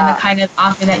 and the kind of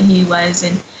author that he was,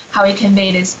 and how he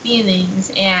conveyed his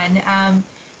feelings. And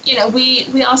you know,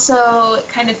 we also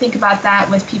kind of think about that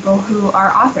with people who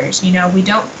are authors. You know, we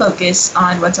don't focus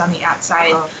on what's on the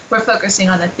outside. We're focusing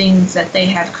on the things that they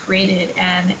have created,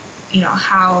 and you know,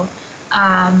 how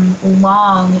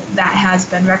long that has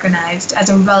been recognized as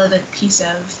a relevant piece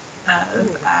of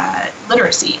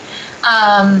literacy.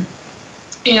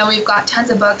 You know, we've got tons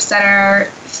of books that are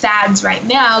fads right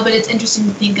now, but it's interesting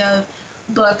to think of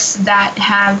books that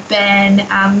have been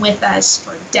with us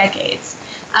for decades.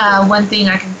 One thing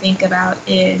I can think about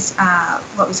is,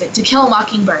 what was it? To Kill a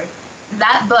Mockingbird.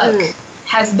 That book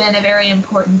has been a very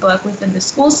important book within the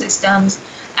school systems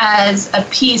as a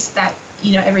piece that,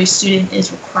 you know, every student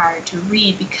is required to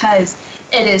read, because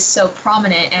it is so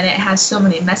prominent and it has so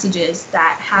many messages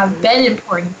that have been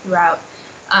important throughout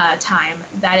time,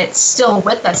 that it's still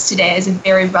with us today as a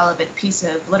very relevant piece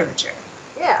of literature.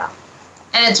 Yeah.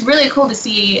 And it's really cool to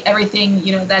see everything,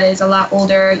 you know, that is a lot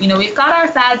older. You know, we've got our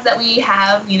fads that we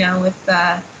have, you know, with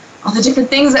all the different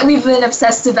things that we've been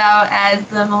obsessed about as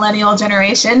the millennial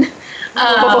generation.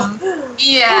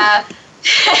 Yeah.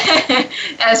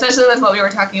 Especially with what we were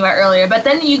talking about earlier. But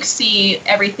then you see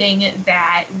everything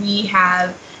that we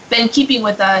have been keeping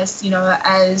with us, you know,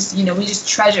 as, you know, we just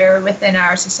treasure within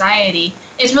our society.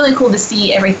 It's really cool to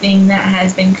see everything that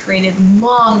has been created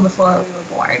long before we were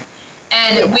born.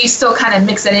 And we still kind of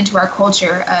mix that into our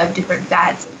culture of different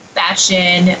fads,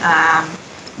 fashion,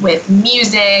 with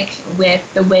music,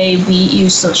 with the way we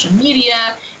use social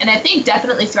media. And I think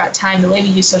definitely throughout time, the way we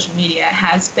use social media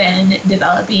has been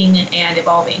developing and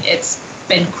evolving. It's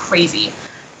been crazy.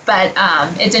 But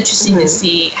it's interesting to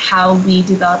see how we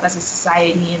develop as a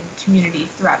society and community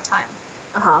throughout time.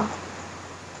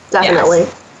 Definitely.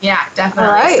 Yes. Yeah, definitely.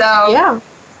 All right. So,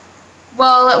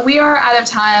 well, we are out of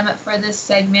time for this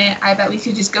segment. I bet we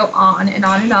could just go on and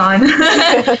on and on.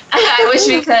 I wish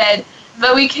we could,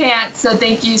 but we can't. So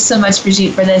thank you so much,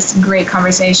 Brigitte, for this great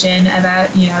conversation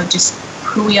about, you know, just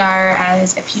who we are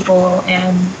as a people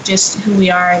and just who we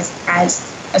are as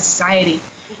a society.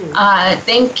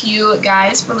 Thank you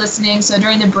guys for listening. So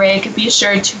during the break, be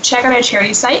sure to check out our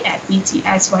charity site at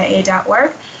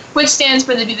btsya.org, which stands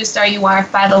for the Be the Star You Are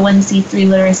 501c3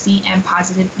 Literacy and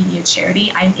Positive Media Charity.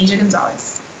 I'm Asia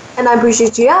Gonzalez. And I'm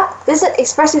Brigitte Gia. Visit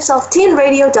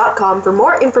ExpressYourselfTeenRadio.com for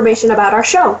more information about our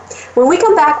show. When we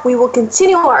come back, we will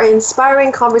continue our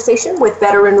inspiring conversation with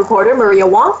veteran reporter Maria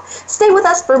Wong. Stay with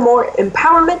us for more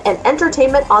empowerment and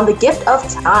entertainment on the gift of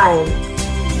time.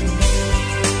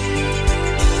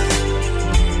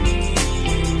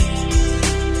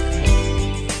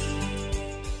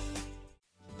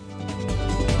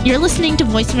 You're listening to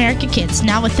Voice America Kids,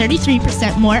 now with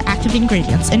 33% more active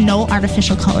ingredients and no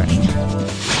artificial coloring.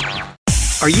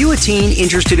 Are you a teen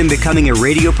interested in becoming a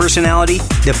radio personality?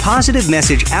 The Positive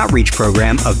Message Outreach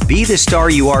Program of Be the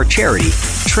Star You Are charity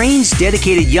trains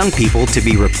dedicated young people to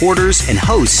be reporters and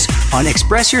hosts on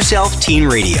Express Yourself Teen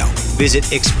Radio. Visit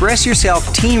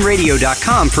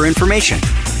expressyourselfteenradio.com for information.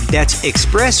 That's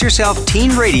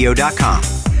expressyourselfteenradio.com.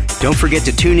 Don't forget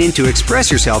to tune in to Express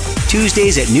Yourself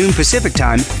Tuesdays at noon Pacific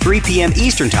Time, 3 p.m.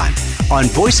 Eastern Time on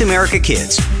Voice America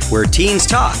Kids, where teens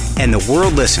talk and the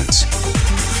world listens.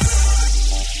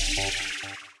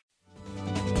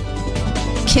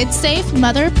 Kids safe,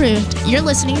 mother approved. You're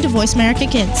listening to Voice America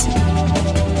Kids.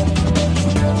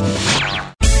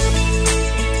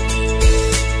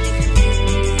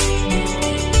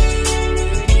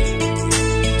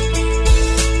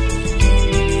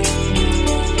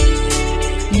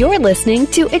 You're listening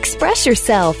to Express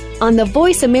Yourself on the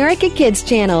Voice America Kids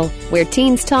channel, where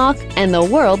teens talk and the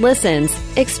world listens.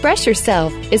 Express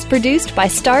Yourself is produced by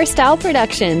Star Style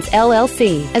Productions,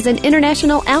 LLC, as an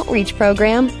international outreach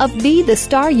program of Be the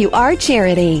Star You Are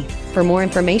charity. For more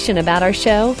information about our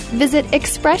show, visit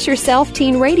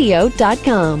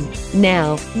expressyourselfteenradio.com.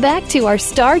 Now, back to our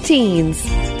star teens.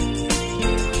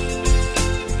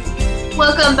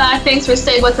 Welcome back. Thanks for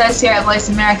staying with us here at Voice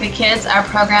America Kids. Our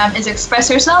program is Express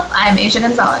Yourself. I'm Asia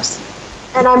Gonzalez.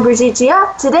 And I'm Brigitte.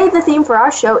 Today the theme for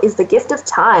our show is the gift of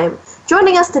time.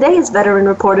 Joining us today is veteran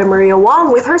reporter Maria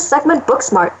Wong with her segment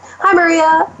Booksmart. Hi,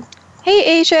 Maria.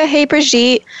 Hey, Asia. Hey,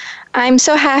 Brigitte. I'm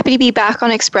so happy to be back on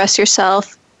Express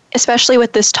Yourself, especially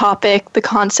with this topic, the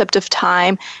concept of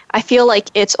time. I feel like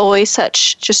it's always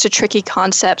such just a tricky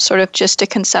concept, sort of just to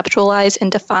conceptualize and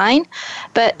define.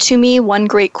 But to me, one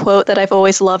great quote that I've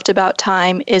always loved about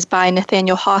time is by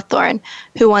Nathaniel Hawthorne,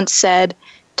 who once said,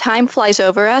 "Time flies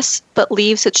over us, but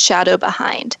leaves its shadow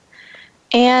behind."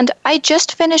 And I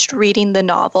just finished reading the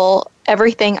novel,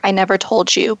 Everything I Never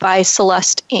Told You by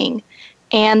Celeste Ng.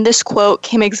 And this quote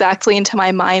came exactly into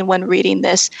my mind when reading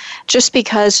this, just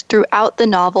because throughout the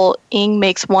novel, Ng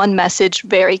makes one message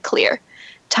very clear.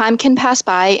 Time can pass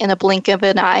by in a blink of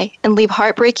an eye and leave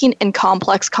heartbreaking and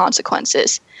complex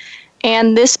consequences.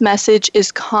 And this message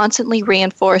is constantly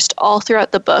reinforced all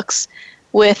throughout the books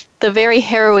with the very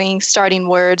harrowing starting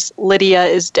words, "Lydia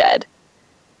is dead."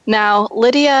 Now,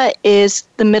 Lydia is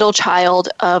the middle child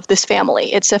of this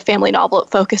family. It's a family novel. It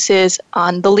focuses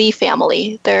on the Lee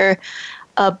family. They're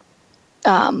a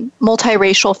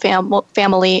multiracial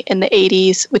family in the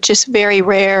 80s, which is very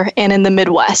rare, and in the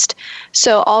Midwest.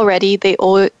 So already they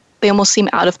almost seem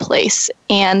out of place.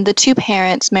 And the two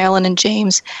parents, Marilyn and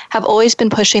James, have always been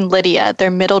pushing Lydia,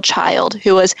 their middle child,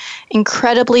 who was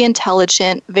incredibly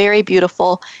intelligent, very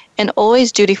beautiful, and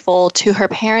always dutiful to her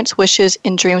parents' wishes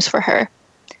and dreams for her.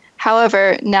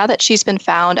 However, now that she's been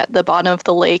found at the bottom of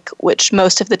the lake, which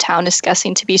most of the town is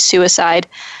guessing to be suicide,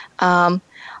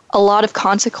 a lot of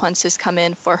consequences come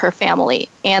in for her family,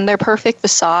 and their perfect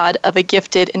facade of a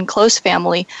gifted and close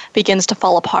family begins to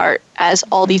fall apart as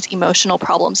all these emotional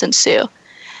problems ensue.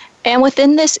 And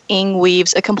within this, Ng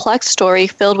weaves a complex story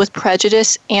filled with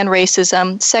prejudice and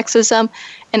racism, sexism,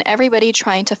 and everybody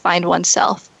trying to find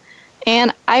oneself.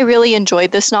 And I really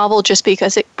enjoyed this novel just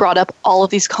because it brought up all of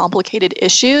these complicated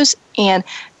issues and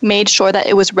made sure that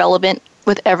it was relevant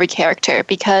with every character,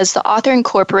 because the author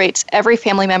incorporates every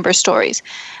family member's stories,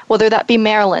 whether that be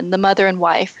Marilyn, the mother and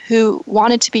wife, who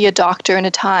wanted to be a doctor in a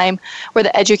time where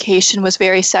the education was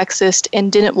very sexist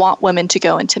and didn't want women to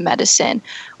go into medicine,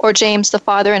 or James, the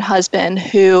father and husband,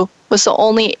 who was the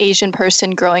only Asian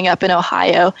person growing up in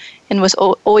Ohio and was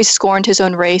always scorned his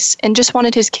own race and just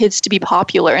wanted his kids to be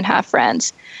popular and have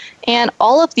friends. And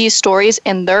all of these stories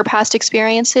and their past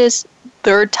experiences,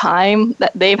 their time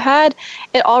that they've had,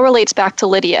 it all relates back to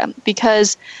Lydia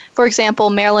because, for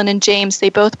example, Marilyn and James, they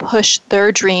both push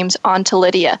their dreams onto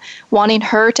Lydia, wanting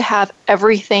her to have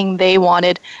everything they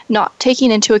wanted, not taking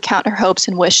into account her hopes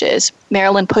and wishes.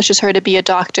 Marilyn pushes her to be a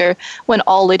doctor when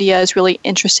all Lydia is really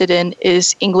interested in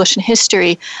is English and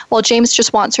history, while James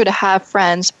just wants her to have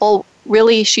friends. Well,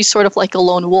 really, she's sort of like a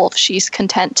lone wolf. She's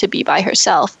content to be by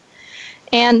herself.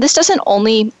 And this doesn't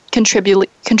only contribute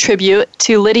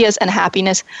to Lydia's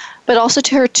unhappiness, but also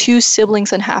to her two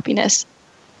siblings' unhappiness.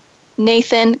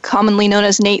 Nathan, commonly known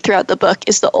as Nate throughout the book,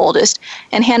 is the oldest,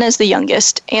 and Hannah is the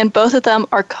youngest, and both of them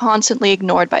are constantly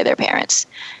ignored by their parents.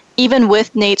 Even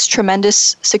with Nate's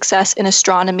tremendous success in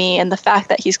astronomy and the fact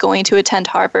that he's going to attend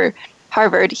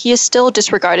Harvard, he is still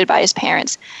disregarded by his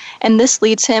parents, and this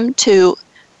leads him to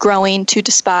growing to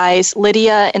despise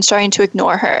Lydia and starting to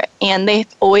ignore her. And they've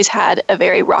always had a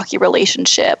very rocky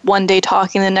relationship, one day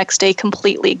talking, the next day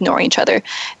completely ignoring each other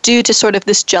due to sort of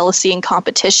this jealousy and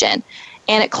competition.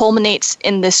 And it culminates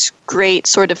in this great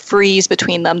sort of freeze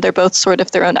between them. They're both sort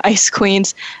of their own ice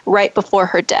queens right before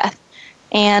her death.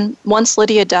 And once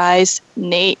Lydia dies,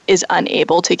 Nate is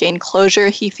unable to gain closure.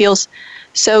 He feels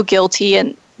so guilty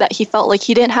and that he felt like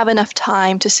he didn't have enough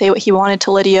time to say what he wanted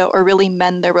to Lydia or really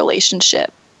mend their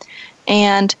relationship.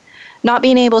 And not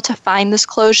being able to find this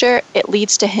closure, it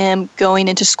leads to him going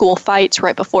into school fights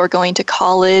right before going to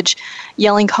college,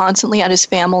 yelling constantly at his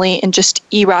family, and just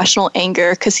irrational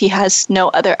anger because he has no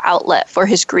other outlet for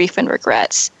his grief and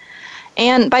regrets.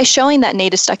 And by showing that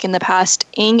Nate is stuck in the past,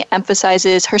 Ng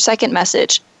emphasizes her second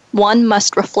message. One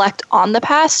must reflect on the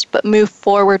past, but move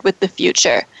forward with the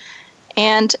future.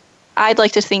 And I'd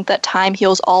like to think that time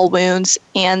heals all wounds,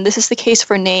 and this is the case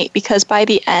for Nate because by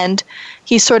the end,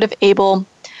 he's sort of able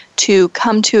to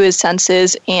come to his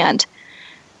senses and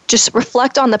just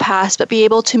reflect on the past, but be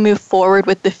able to move forward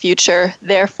with the future,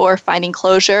 therefore finding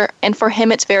closure. And for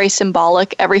him, it's very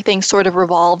symbolic. Everything sort of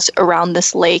revolves around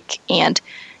this lake, and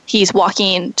he's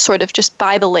walking sort of just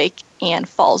by the lake and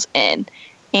falls in.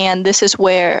 And this is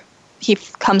where he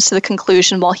comes to the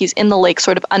conclusion while he's in the lake,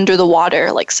 sort of under the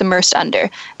water, like submersed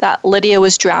under, that Lydia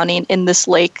was drowning in this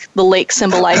lake, the lake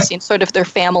symbolizing sort of their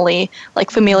family, like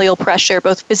familial pressure,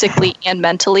 both physically and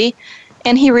mentally.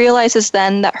 And he realizes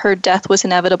then that her death was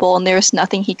inevitable and there was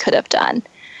nothing he could have done.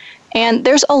 And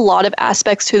there's a lot of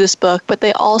aspects to this book, but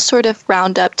they all sort of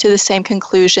round up to the same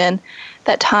conclusion,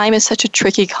 that time is such a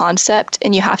tricky concept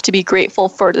and you have to be grateful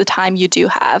for the time you do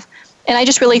have. And I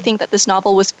just really think that this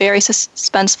novel was very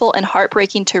suspenseful and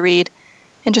heartbreaking to read,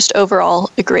 and just overall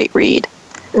a great read.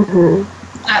 Mm-hmm.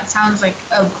 That sounds like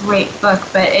a great book,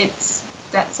 but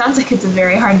that sounds like it's a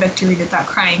very hard book to read without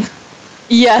crying.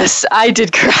 Yes, I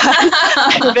did cry.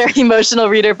 I'm a very emotional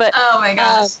reader, but oh my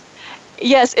gosh.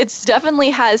 Yes, it's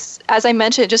definitely has, as I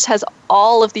mentioned, it just has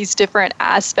all of these different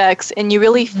aspects, and you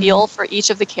really feel for each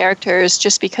of the characters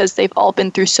just because they've all been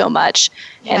through so much,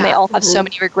 and they all have so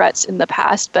many regrets in the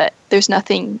past, but there's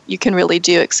nothing you can really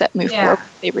do except move forward.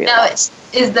 They realize.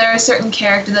 Now, is there a certain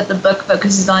character that the book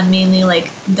focuses on mainly? Like,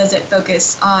 does it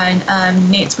focus on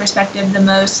Nate's perspective the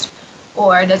most,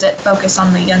 or does it focus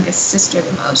on the youngest sister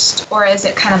the most, or is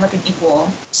it kind of like an equal?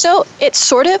 So it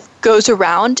sort of goes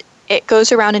around. It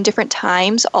goes around in different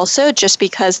times also, just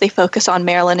because they focus on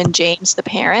Marilyn and James, the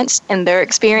parents, and their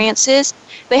experiences.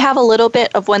 They have a little bit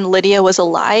of when Lydia was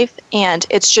alive, and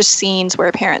it's just scenes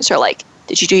where parents are like,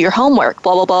 did you do your homework,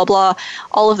 blah, blah, blah, blah,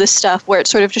 all of this stuff where it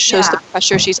sort of just shows the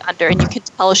pressure she's under, and you can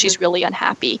tell she's really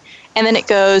unhappy. And then it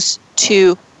goes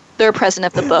to their present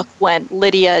of the book when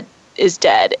Lydia is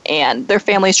dead and their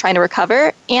family is trying to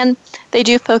recover, and they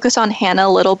do focus on Hannah a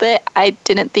little bit. I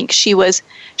didn't think she was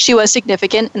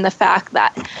significant in the fact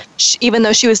that even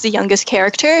though she was the youngest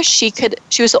character, she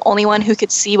was the only one who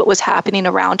could see what was happening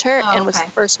around her and was the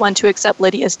first one to accept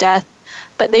Lydia's death.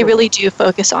 But they really do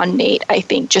focus on Nate, I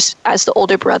think, just as the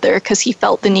older brother, because he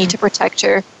felt the need to protect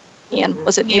her and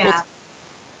wasn't able to.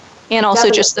 And also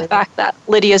just the fact that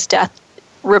Lydia's death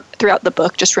throughout the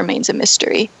book just remains a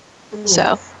mystery.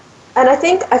 So. And I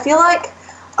feel like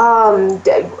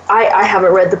I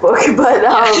haven't read the book, but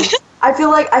I feel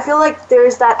like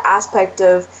there's that aspect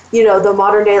of, the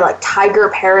modern day like tiger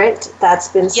parent that's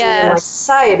been seen in like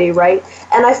society, right?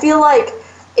 And I feel like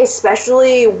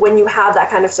especially when you have that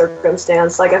kind of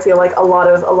circumstance, like I feel like a lot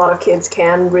of kids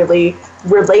can really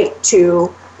relate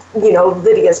to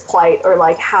Lydia's plight, or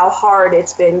like how hard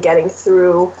it's been getting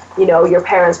through, your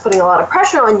parents putting a lot of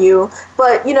pressure on you.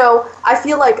 But, I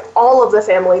feel like all of the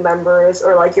family members,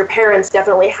 or like your parents,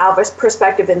 definitely have a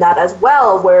perspective in that as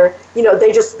well, where,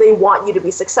 they want you to be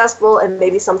successful, and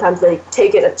maybe sometimes they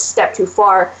take it a step too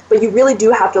far, but you really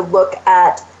do have to look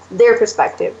at their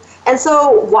perspective. And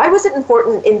so why was it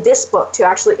important in this book to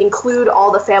actually include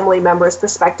all the family members'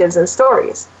 perspectives and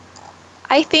stories?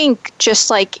 I think just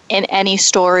like in any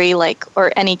story,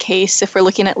 or any case, if we're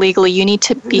looking at legally, you need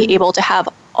to be able to have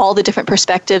all the different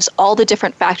perspectives, all the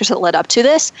different factors that led up to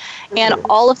this. And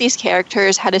all of these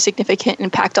characters had a significant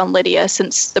impact on Lydia,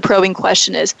 since the probing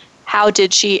question is, how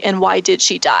did she and why did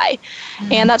she die?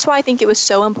 And that's why I think it was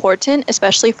so important,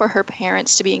 especially for her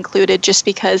parents to be included, just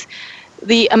because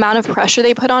the amount of pressure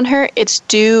they put on her, it's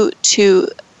due to,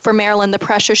 for Marilyn, the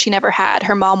pressure she never had.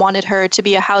 Her mom wanted her to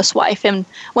be a housewife. And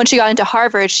when she got into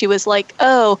Harvard, she was like,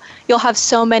 oh, you'll have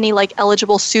so many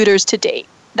eligible suitors to date.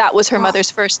 That was her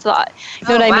mother's first thought. You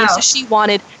know what I mean? So she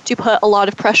wanted to put a lot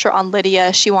of pressure on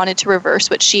Lydia. She wanted to reverse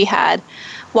what she had,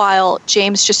 while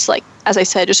James just, as I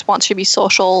said, just wants to be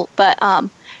social. But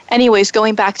anyways,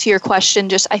 going back to your question,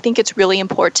 I think it's really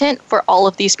important for all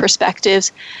of these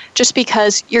perspectives, just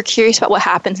because you're curious about what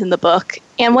happens in the book.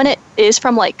 And when it is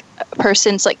from a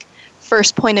person's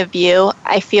first point of view,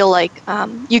 I feel like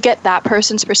you get that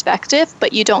person's perspective,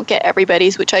 but you don't get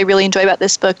everybody's, which I really enjoy about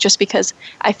this book, just because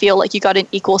I feel like you got an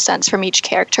equal sense from each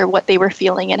character, what they were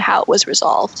feeling and how it was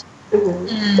resolved.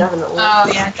 Definitely.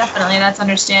 Oh, yeah, definitely. That's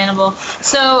understandable.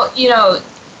 So,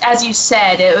 as you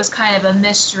said, it was kind of a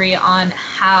mystery on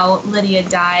how Lydia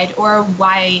died or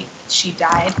why she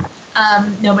died.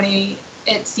 Nobody,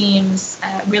 it seems,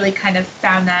 really kind of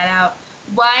found that out.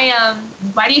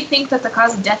 Why do you think that the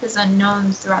cause of death is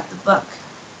unknown throughout the book?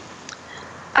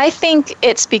 I think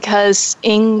it's because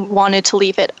Ng wanted to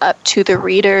leave it up to the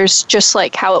readers, just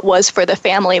like how it was for the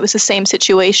family. It was the same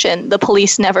situation. The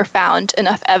police never found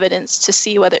enough evidence to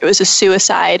see whether it was a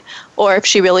suicide or if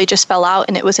she really just fell out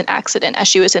and it was an accident as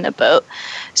she was in a boat.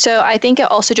 So I think it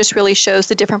also just really shows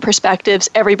the different perspectives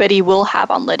everybody will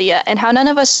have on Lydia, and how none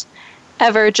of us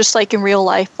ever, just like in real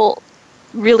life, will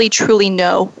really truly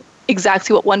know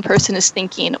exactly what one person is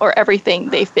thinking or everything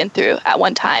they've been through at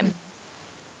one time.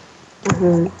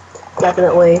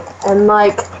 Definitely. And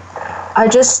I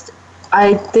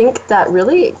think that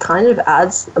really kind of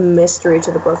adds a mystery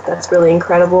to the book that's really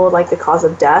incredible, like the cause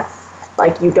of death.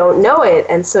 Like, you don't know it,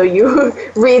 and so you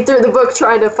read through the book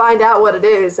trying to find out what it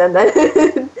is, and then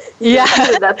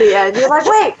at the end you're like,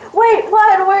 wait,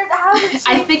 what? Where? How did she?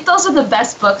 I think those are the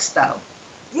best books, though.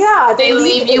 Yeah, they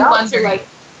leave you wondering,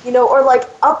 or like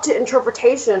up to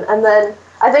interpretation. And then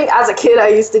I think as a kid I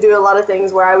used to do a lot of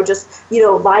things where I would just,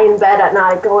 lie in bed at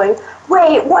night going,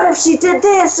 wait, what if she did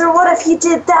this, or what if he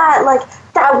did that? Like,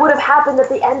 that would have happened at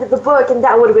the end of the book, and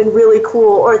that would have been really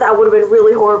cool, or that would have been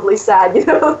really horribly sad,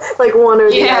 like one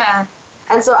or the other.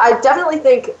 And so I definitely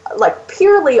think, like,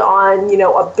 purely on,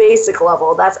 a basic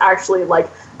level, that's actually, like,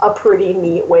 a pretty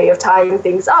neat way of tying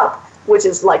things up, which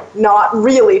is, like, not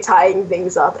really tying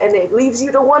things up, and it leaves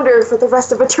you to wonder for the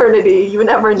rest of eternity. You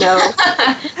never know.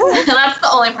 That's the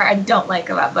only part I don't like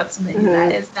about books,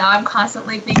 that is now I'm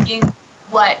constantly thinking,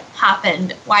 what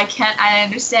happened? Why can't I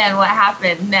understand what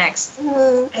happened next?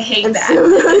 I hate that. So,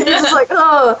 you're just like,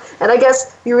 oh. And I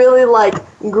guess you really, like,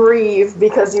 grieve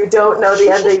because you don't know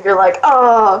the ending. You're like,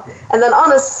 oh. And then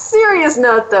on a serious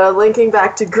note, though, linking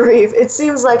back to grief, it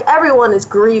seems like everyone is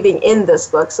grieving in this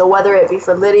book. So whether it be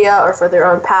for Lydia or for their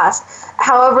own past.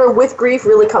 However, with grief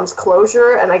really comes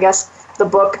closure, and I guess the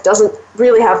book doesn't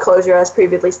really have closure as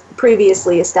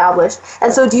previously established.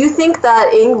 And so do you think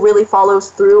that Ng really follows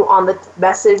through on the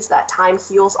message that time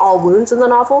heals all wounds in the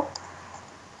novel?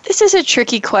 This is a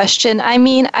tricky question. I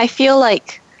mean, I feel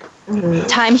like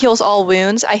time heals all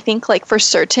wounds. I think, like, for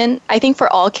certain, I think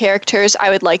for all characters, I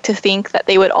would like to think that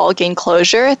they would all gain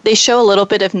closure. They show a little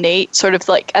bit of Nate, sort of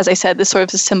like, as I said, this sort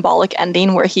of a symbolic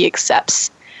ending where he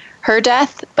accepts her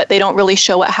death, but they don't really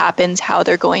show what happens, how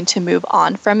they're going to move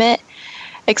on from it.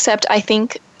 Except I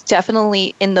think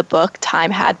definitely in the book, time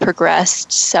had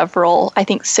progressed several, I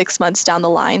think 6 months down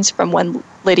the lines from when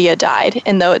Lydia died.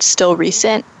 And though it's still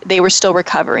recent, they were still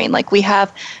recovering. Like, we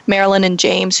have Marilyn and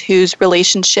James, whose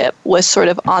relationship was sort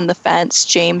of on the fence.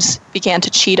 James began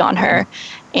to cheat on her,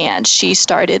 and she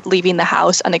started leaving the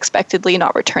house unexpectedly,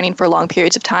 not returning for long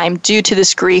periods of time due to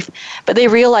this grief. But they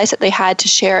realized that they had to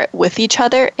share it with each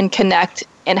other and connect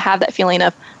and have that feeling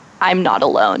of, I'm not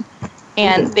alone.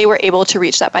 And they were able to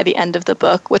reach that by the end of the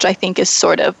book, which I think is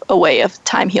sort of a way of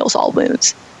time heals all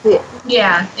wounds.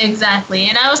 Yeah, exactly.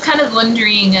 And I was kind of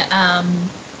wondering,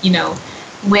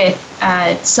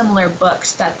 with similar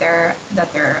books that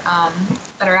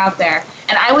are out there.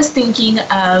 And I was thinking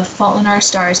of Fault in Our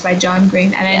Stars by John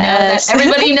Green, and I know that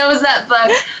everybody knows that book.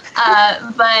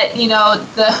 But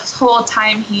the whole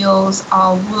time heals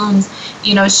all wounds.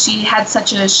 She had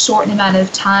such a short amount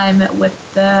of time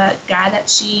with the guy that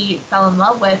she fell in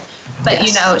love with, but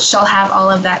she'll have all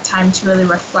of that time to really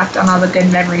reflect on all the good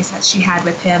memories that she had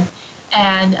with him.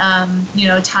 And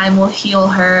time will heal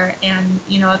her, and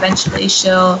eventually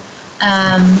she'll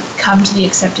come to the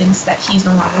acceptance that he's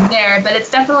no longer there. But it's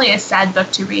definitely a sad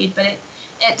book to read, but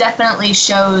it definitely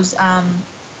shows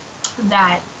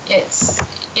that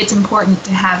it's important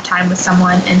to have time with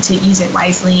someone and to use it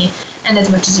wisely and as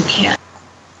much as you can.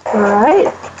 All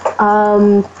right.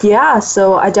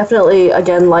 So I definitely,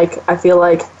 again, I feel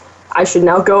like I should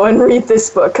now go and read this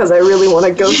book because I really want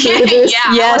to go through this.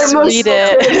 Yes, read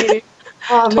it.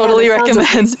 Oh, man, totally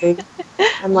recommend.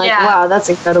 I'm like, wow, that's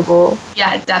incredible.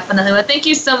 Yeah, definitely. Well, thank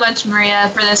you so much, Maria,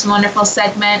 for this wonderful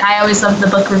segment. I always love the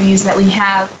book reviews that we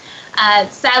have.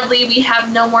 Sadly, we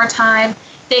have no more time.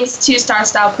 Thanks to Star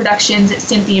Style Productions,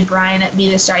 Cynthia Bryan at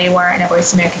Be the Star You Are, and our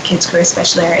Voice America Kids crew,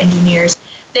 especially our engineers.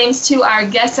 Thanks to our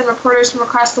guests and reporters from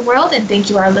across the world, and thank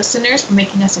you our listeners for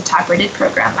making us a top-rated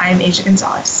program. I am Asia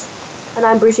Gonzalez. And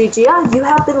I'm Brigitte. You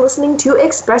have been listening to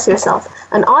Express Yourself,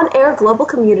 an on-air global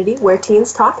community where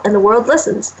teens talk and the world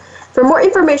listens. For more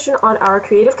information on our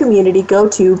creative community, go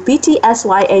to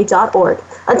btsya.org.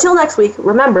 Until next week,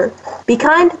 remember, be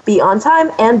kind, be on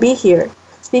time, and be here.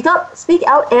 Speak up, speak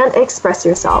out, and express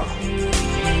yourself.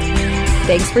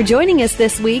 Thanks for joining us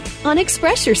this week on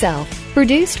Express Yourself,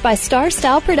 produced by Star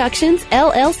Style Productions,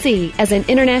 LLC, as an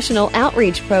international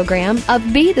outreach program of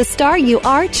Be the Star You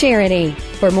Are charity.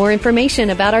 For more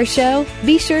information about our show,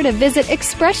 be sure to visit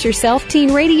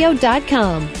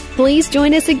ExpressYourselfTeenRadio.com. Please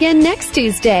join us again next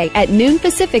Tuesday at noon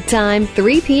Pacific Time,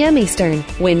 3 p.m. Eastern,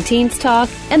 when teens talk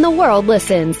and the world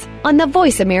listens, on the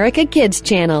Voice America Kids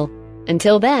channel.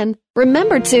 Until then,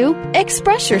 remember to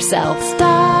express yourself.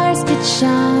 Stars could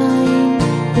shine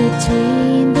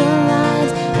between the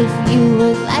lines if you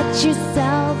would let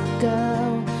yourself go.